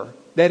believer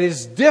that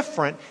is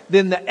different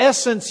than the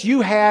essence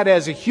you had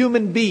as a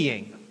human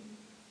being.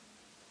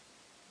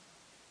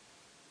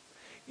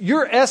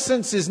 Your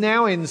essence is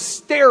now in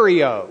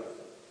stereo.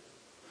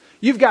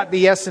 You've got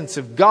the essence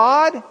of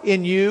God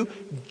in you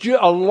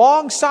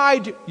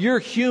alongside your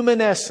human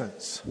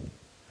essence.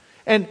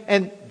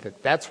 And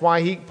that's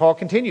why Paul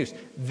continues.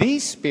 The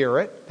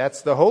Spirit,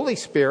 that's the Holy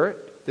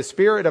Spirit, the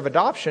Spirit of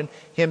adoption,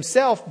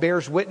 Himself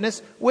bears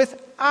witness with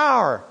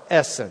our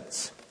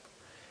essence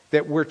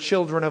that we're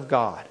children of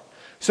God.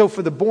 So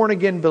for the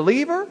born-again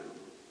believer,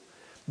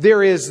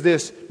 there is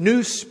this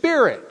new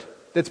spirit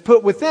that's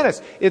put within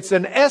us. It's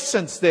an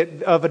essence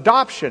of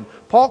adoption.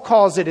 Paul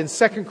calls it in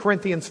 2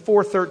 Corinthians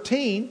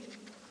 4:13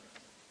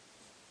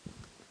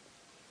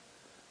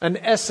 an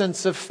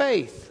essence of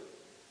faith.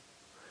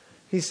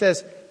 He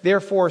says,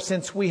 therefore,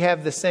 since we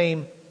have the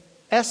same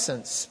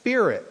essence,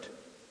 spirit,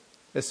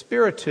 the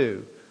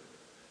spiritu,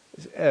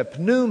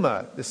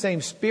 pneuma, the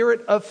same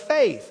spirit of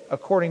faith,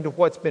 according to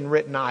what's been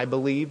written, I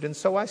believed and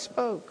so I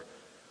spoke.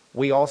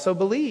 We also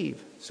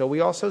believe, so we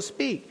also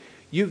speak.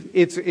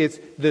 It's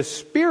the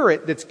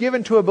spirit that's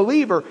given to a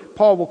believer.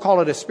 Paul will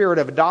call it a spirit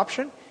of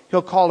adoption.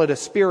 He'll call it a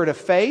spirit of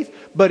faith.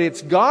 But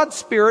it's God's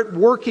Spirit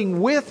working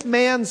with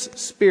man's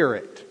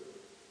spirit.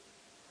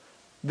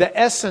 The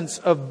essence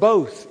of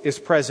both is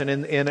present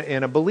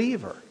in a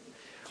believer.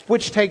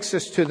 Which takes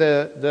us to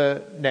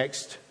the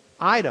next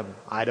item.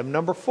 Item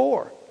number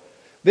 4.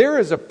 There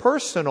is a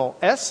personal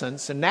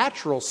essence, a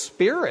natural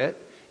spirit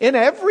in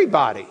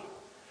everybody.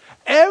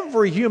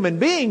 Every human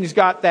being's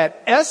got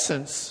that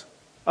essence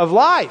of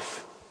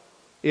life,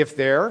 if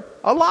they're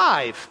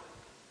alive.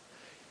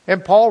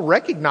 And Paul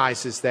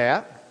recognizes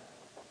that.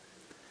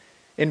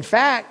 In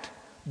fact,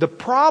 the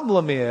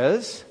problem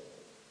is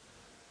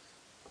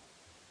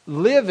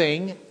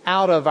living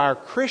out of our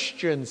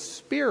Christian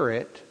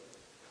spirit,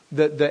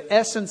 the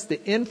essence,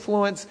 the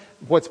influence,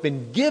 what's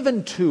been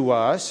given to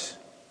us,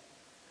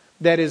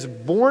 that is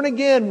born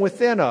again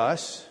within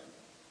us,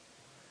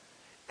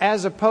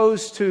 as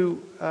opposed to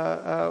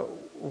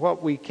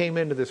what we came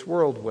into this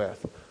world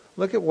with.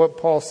 Look at what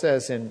Paul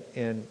says in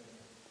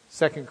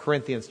 2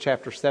 Corinthians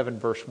chapter 7,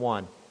 verse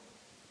 1.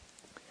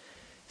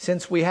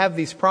 Since we have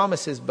these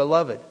promises,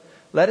 beloved,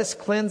 let us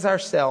cleanse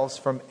ourselves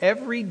from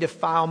every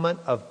defilement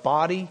of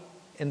body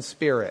and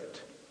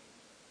spirit,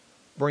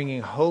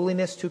 bringing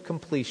holiness to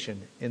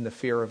completion in the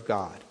fear of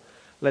God.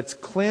 Let's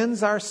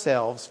cleanse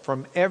ourselves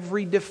from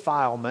every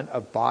defilement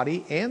of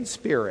body and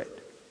spirit.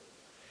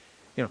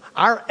 You know,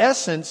 our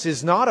essence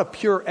is not a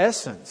pure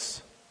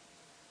essence.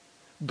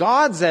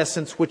 God's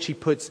essence, which He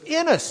puts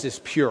in us, is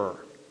pure.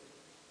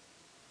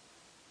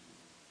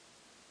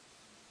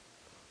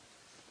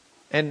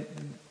 And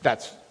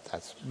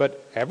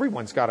but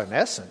everyone's got an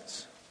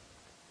essence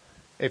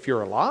if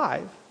you're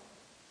alive.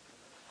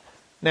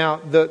 Now,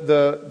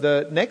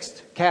 the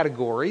next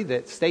category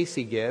that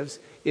Stacy gives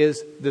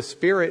is the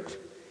spirit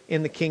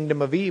in the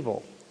kingdom of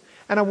evil.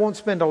 And I won't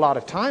spend a lot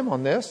of time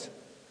on this,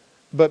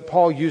 but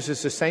Paul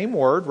uses the same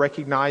word,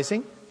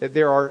 recognizing that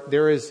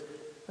there is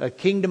a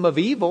kingdom of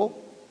evil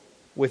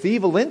with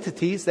evil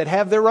entities that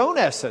have their own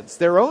essence,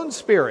 their own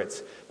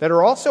spirits, that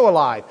are also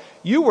alive.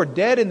 You were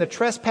dead in the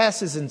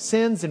trespasses and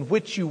sins in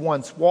which you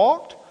once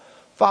walked,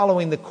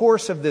 following the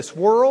course of this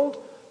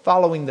world,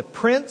 following the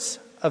prince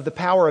of the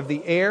power of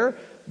the air,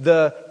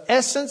 the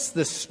essence,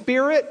 the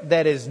spirit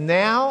that is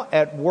now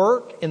at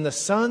work in the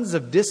sons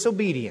of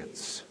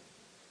disobedience.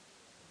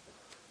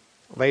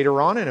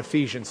 Later on in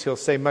Ephesians, he'll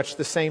say much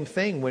the same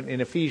thing in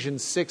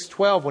Ephesians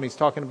 6:12 when he's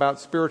talking about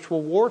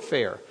spiritual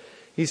warfare.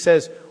 He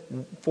says,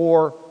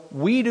 for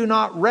we do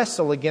not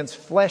wrestle against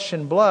flesh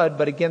and blood,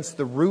 but against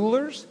the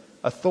rulers,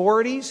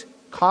 authorities,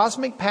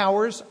 cosmic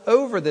powers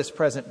over this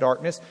present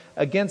darkness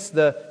against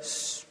the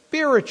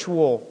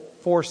spiritual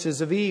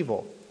forces of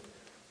evil.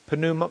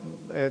 Pneuma,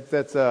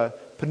 that's a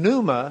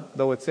pneuma,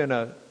 though it's in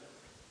a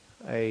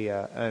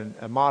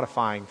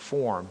modifying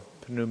form.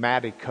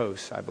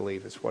 Pneumaticos, I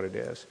believe is what it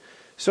is.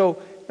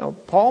 So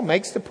Paul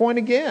makes the point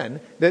again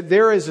that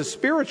there is a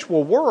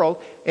spiritual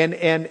world and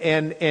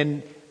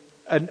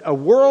a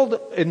world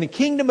in the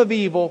kingdom of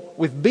evil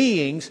with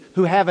beings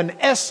who have an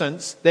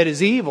essence that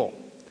is evil.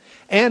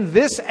 And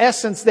this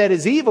essence that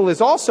is evil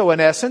is also an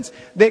essence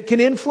that can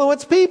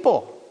influence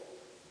people.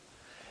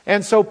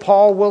 And so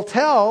Paul will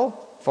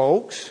tell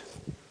folks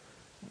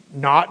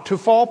not to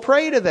fall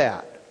prey to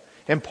that.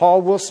 And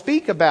Paul will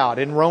speak about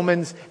in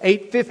Romans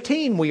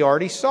 8:15, we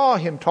already saw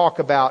him talk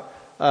about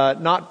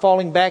not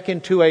falling back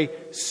into a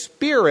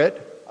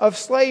spirit of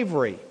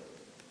slavery.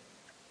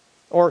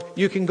 Or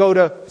you can go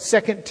to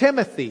 2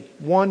 Timothy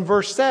 1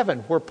 verse 7,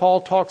 where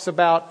Paul talks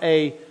about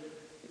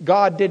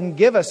God didn't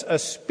give us a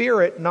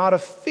spirit not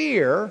of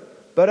fear,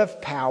 but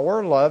of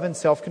power, love, and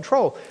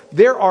self-control.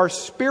 There are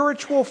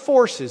spiritual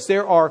forces.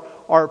 There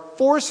are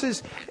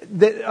forces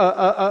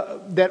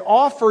that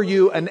offer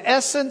you an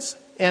essence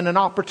and an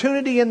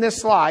opportunity in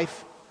this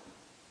life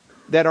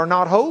that are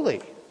not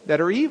holy,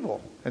 that are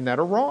evil, and that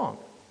are wrong.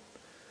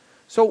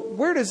 So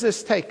where does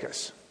this take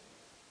us?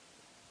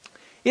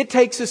 It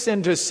takes us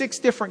into 6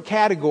 different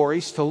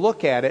categories to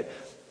look at it.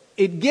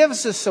 It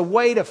gives us a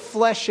way to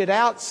flesh it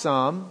out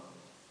some.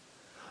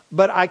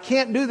 But I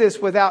can't do this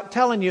without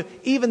telling you,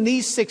 even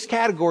these 6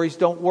 categories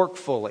don't work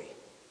fully.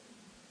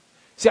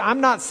 See, I'm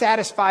not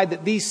satisfied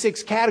that these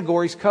 6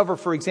 categories cover,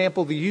 for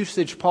example, the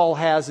usage Paul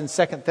has in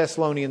 2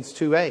 Thessalonians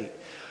 2:8.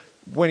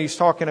 When he's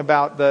talking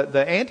about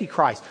the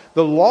Antichrist.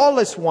 The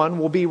lawless one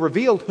will be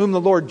revealed, whom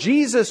the Lord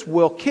Jesus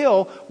will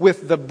kill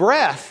with the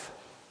breath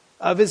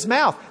of his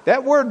mouth.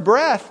 That word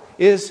breath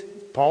is,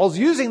 Paul's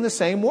using the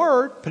same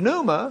word,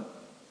 pneuma.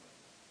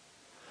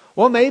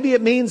 Well, maybe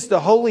it means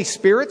the Holy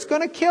Spirit's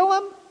going to kill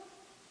him.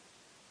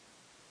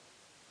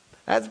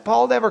 As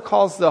Paul never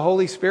calls the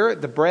Holy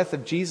Spirit the breath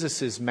of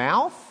Jesus'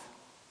 mouth.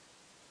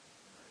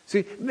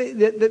 See,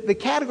 the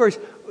categories,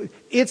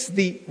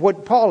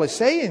 what Paul is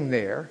saying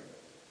there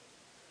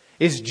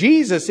is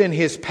Jesus in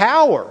His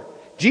power,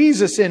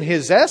 Jesus in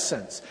His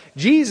essence,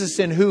 Jesus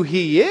in who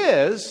He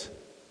is,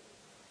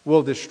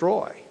 will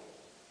destroy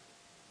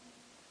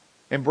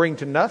and bring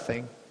to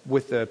nothing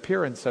with the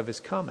appearance of His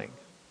coming.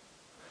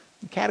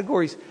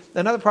 Categories.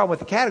 Another problem with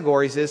the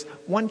categories is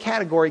one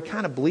category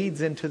kind of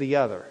bleeds into the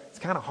other. It's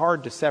kind of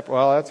hard to separate.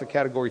 Well, that's a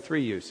category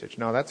 3 usage.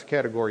 No, that's a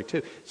category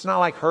 2. It's not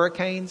like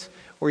hurricanes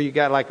where you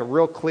got like a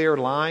real clear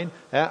line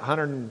at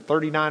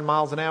 139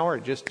 miles an hour.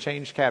 It just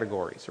changed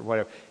categories or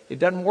whatever. It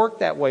doesn't work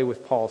that way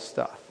with Paul's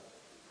stuff.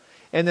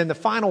 And then the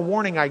final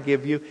warning I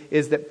give you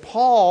is that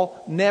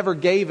Paul never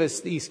gave us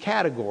these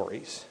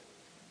categories.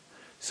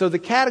 So the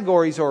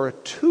categories are a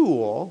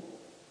tool,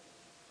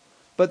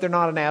 but they're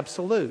not an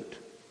absolute.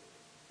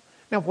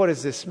 Now, what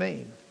does this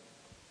mean?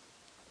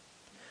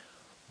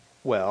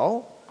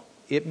 Well,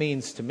 it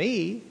means to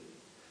me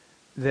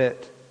that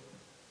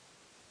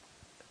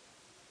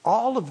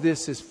all of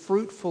this is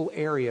fruitful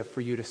area for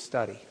you to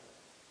study.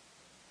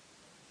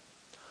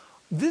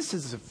 This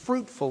is a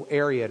fruitful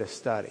area to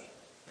study.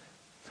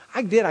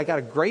 I got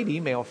a great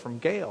email from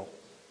Gail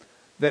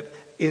that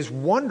is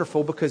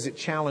wonderful because it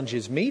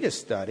challenges me to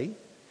study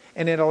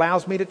and it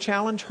allows me to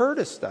challenge her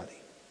to study.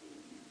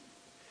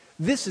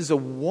 This is a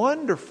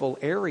wonderful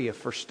area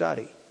for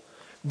study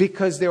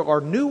because there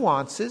are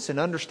nuances and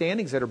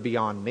understandings that are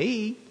beyond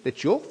me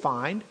that you'll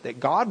find that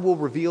God will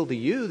reveal to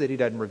you that He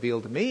doesn't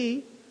reveal to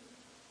me.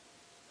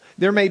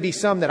 There may be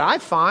some that I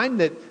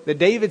find that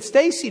David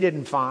Stacy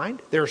didn't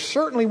find. There are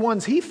certainly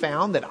ones he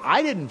found that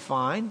I didn't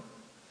find.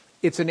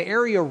 It's an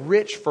area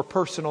rich for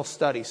personal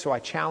study, so I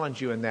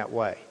challenge you in that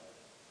way.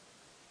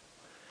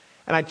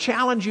 And I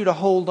challenge you to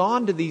hold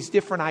on to these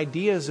different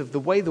ideas of the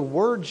way the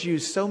word's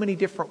used so many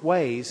different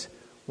ways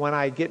when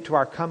I get to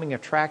our coming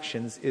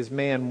attractions is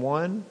man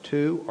 1,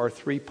 2, or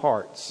 3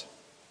 parts.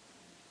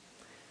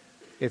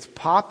 It's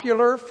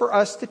popular for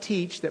us to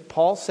teach that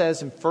Paul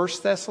says in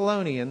 1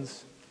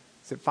 Thessalonians,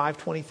 is it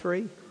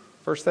 5:23?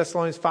 1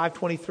 Thessalonians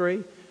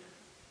 5:23,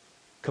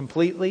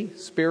 completely,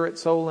 spirit,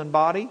 soul, and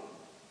body.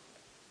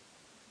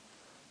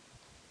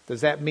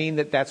 Does that mean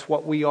that that's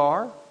what we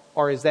are?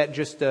 Or is that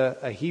just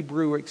a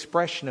Hebrew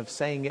expression of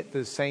saying it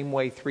the same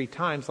way 3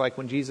 times, like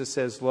when Jesus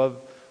says, love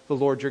the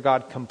Lord your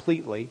God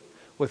completely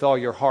with all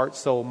your heart,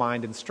 soul,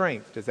 mind, and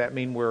strength? Does that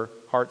mean we're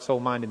heart,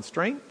 soul, mind, and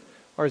strength?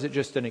 Or is it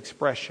just an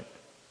expression?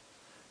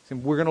 So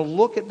we're going to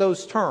look at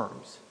those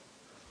terms.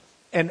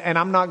 And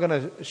I'm not going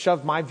to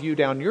shove my view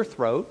down your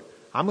throat.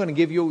 I'm going to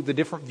give you the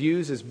different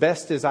views as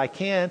best as I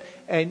can.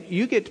 And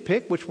you get to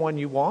pick which one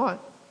you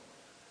want.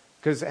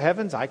 Because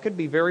heavens, I could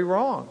be very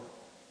wrong.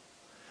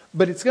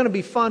 But it's going to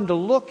be fun to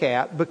look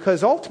at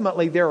because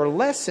ultimately there are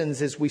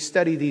lessons as we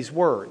study these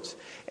words.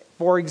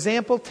 For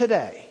example,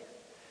 today,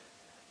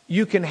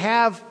 You can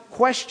have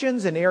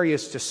questions and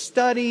areas to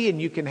study,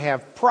 and you can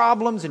have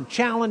problems and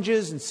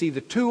challenges and see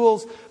the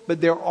tools, but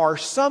there are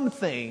some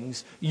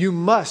things you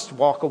must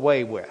walk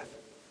away with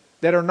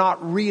that are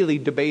not really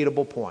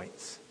debatable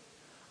points.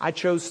 I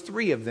chose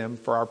 3 of them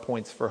for our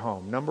points for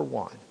home. Number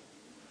 1,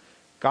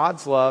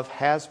 God's love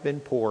has been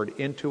poured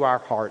into our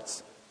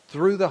hearts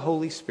through the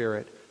Holy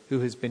Spirit who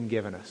has been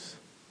given us.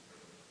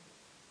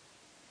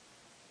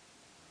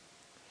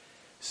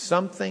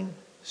 Something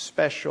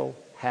special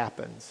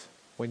happens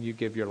when you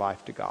give your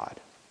life to God.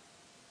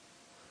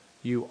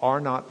 You are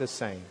not the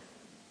same.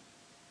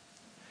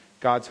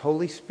 God's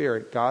Holy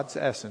Spirit, God's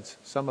essence,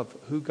 some of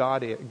who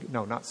God is,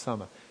 no, not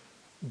some of,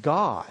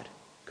 God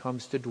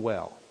comes to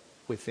dwell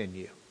within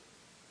you.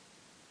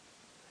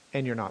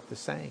 And you're not the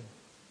same.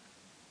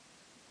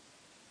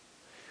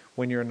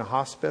 When you're in the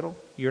hospital,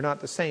 you're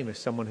not the same as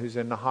someone who's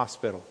in the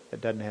hospital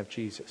that doesn't have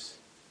Jesus.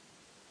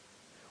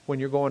 When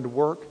you're going to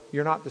work,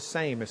 you're not the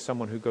same as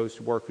someone who goes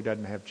to work who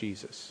doesn't have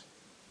Jesus.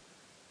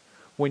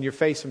 When you're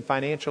facing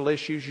financial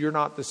issues, you're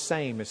not the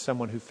same as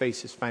someone who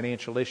faces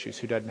financial issues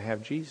who doesn't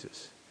have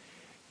Jesus.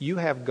 You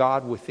have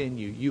God within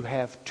you. You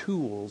have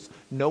tools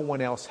no one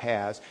else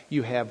has.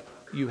 You have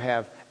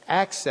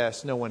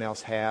access no one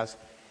else has.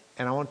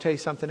 And I want to tell you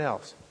something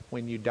else.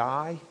 When you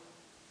die,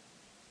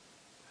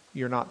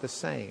 you're not the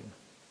same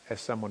as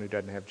someone who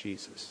doesn't have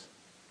Jesus.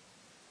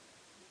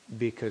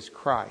 Because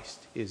Christ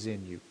is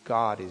in you.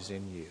 God is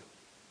in you.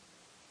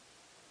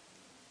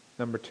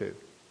 Number 2.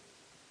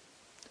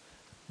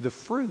 The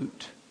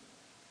fruit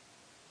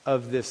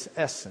of this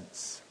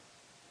essence,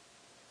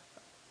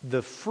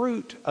 the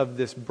fruit of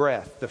this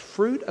breath, the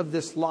fruit of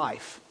this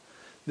life,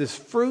 this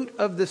fruit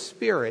of the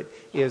Spirit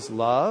is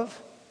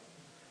love,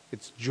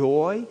 it's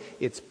joy,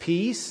 it's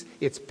peace,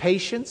 it's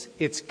patience,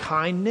 it's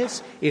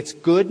kindness, it's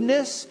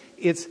goodness,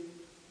 it's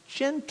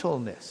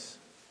gentleness.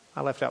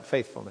 I left out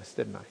faithfulness,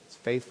 didn't I? It's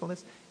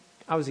faithfulness.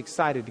 I was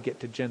excited to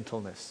get to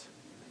gentleness.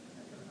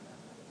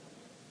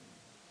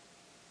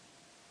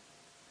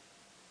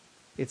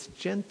 It's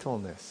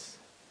gentleness.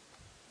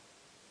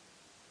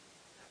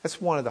 That's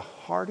one of the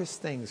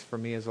hardest things for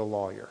me as a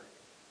lawyer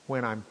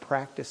when I'm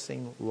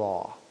practicing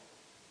law.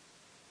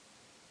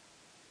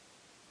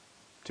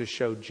 To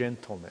show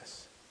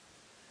gentleness.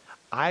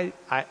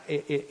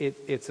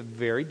 It's a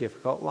very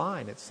difficult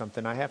line. It's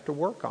something I have to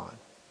work on.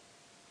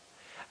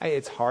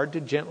 It's hard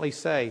to gently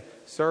say,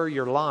 "Sir,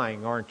 you're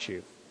lying, aren't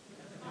you?"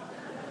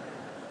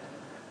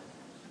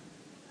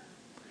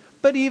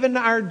 But even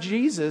our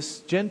Jesus,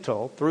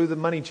 gentle, threw the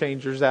money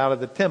changers out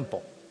of the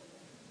temple.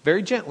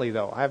 Very gently,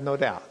 though, I have no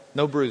doubt.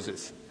 No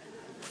bruises.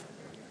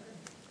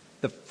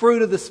 The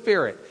fruit of the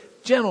Spirit.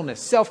 Gentleness,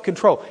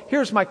 self-control.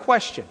 Here's my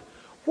question.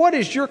 What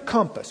is your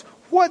compass?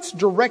 What's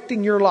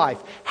directing your life?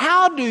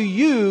 How do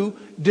you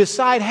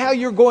decide how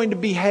you're going to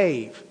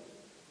behave?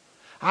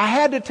 I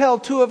had to tell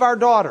 2 of our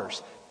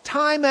daughters,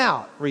 time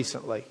out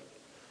recently.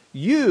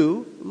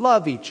 You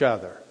love each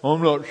other.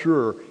 I'm not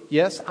sure.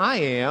 Yes, I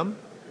am.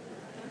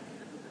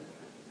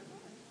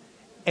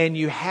 And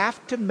you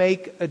have to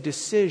make a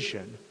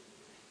decision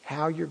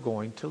how you're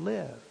going to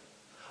live.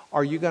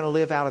 Are you going to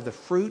live out of the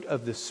fruit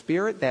of the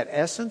Spirit, that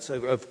essence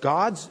of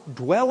God's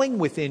dwelling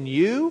within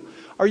you?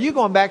 Are you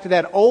going back to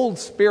that old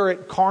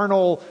spirit,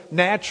 carnal,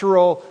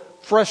 natural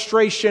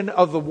frustration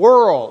of the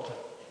world?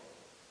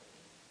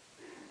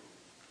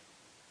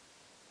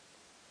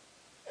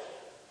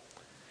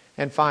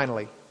 And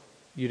finally,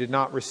 you did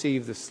not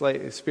receive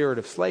the spirit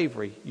of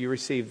slavery. You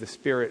received the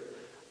spirit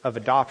of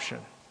adoption.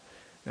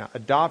 Now,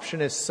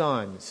 adoption as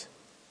sons.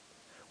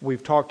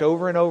 We've talked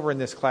over and over in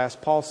this class.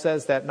 Paul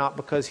says that not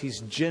because he's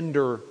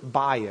gender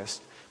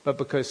biased, but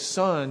because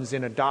sons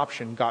in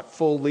adoption got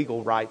full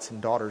legal rights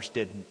and daughters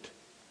didn't.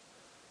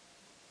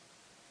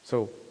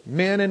 So,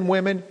 men and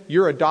women,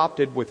 you're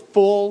adopted with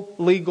full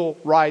legal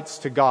rights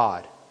to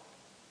God.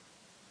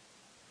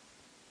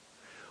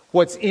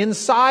 What's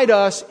inside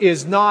us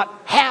is not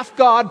half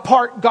God,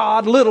 part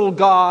little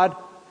God,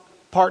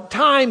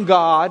 part-time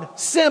God,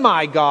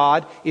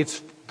 semi-God.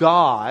 It's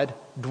God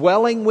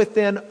dwelling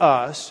within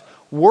us,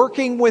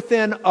 working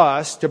within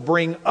us to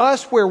bring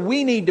us where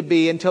we need to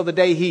be until the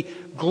day He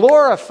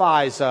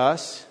glorifies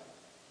us.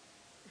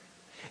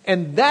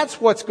 And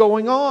that's what's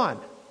going on.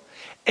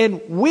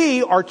 And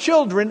we are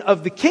children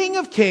of the King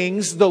of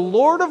Kings, the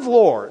Lord of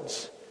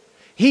Lords.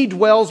 He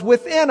dwells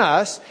within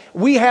us.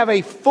 We have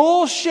a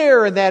full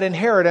share in that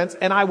inheritance,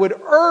 and I would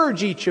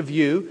urge each of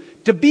you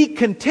to be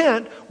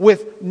content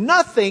with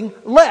nothing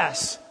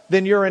less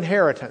than your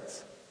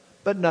inheritance,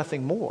 but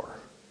nothing more.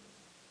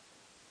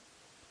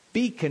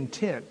 Be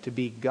content to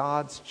be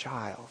God's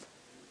child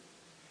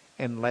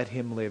and let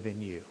Him live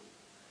in you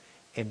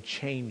and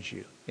change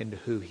you into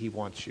who He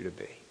wants you to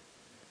be.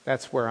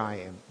 That's where I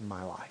am in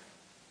my life.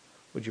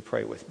 Would you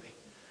pray with me?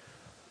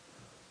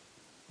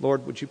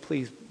 Lord, would you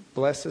please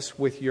bless us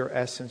with your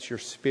essence, your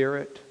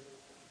Spirit,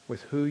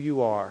 with who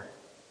you are.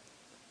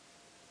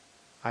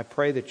 I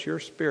pray that your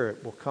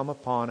Spirit will come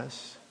upon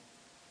us,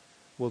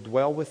 will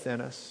dwell within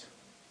us,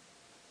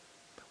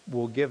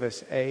 will give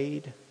us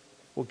aid,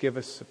 will give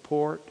us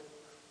support,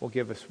 will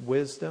give us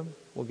wisdom,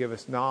 will give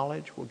us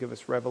knowledge, will give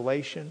us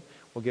revelation,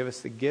 will give us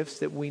the gifts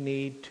that we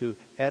need to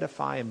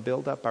edify and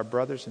build up our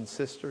brothers and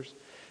sisters,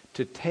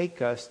 to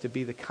take us to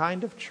be the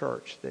kind of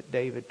church that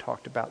David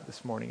talked about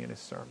this morning in his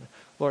sermon.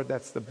 Lord,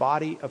 that's the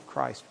body of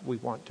Christ we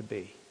want to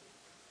be.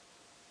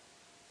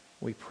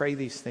 We pray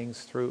these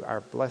things through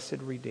our blessed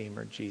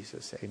Redeemer,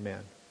 Jesus.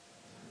 Amen.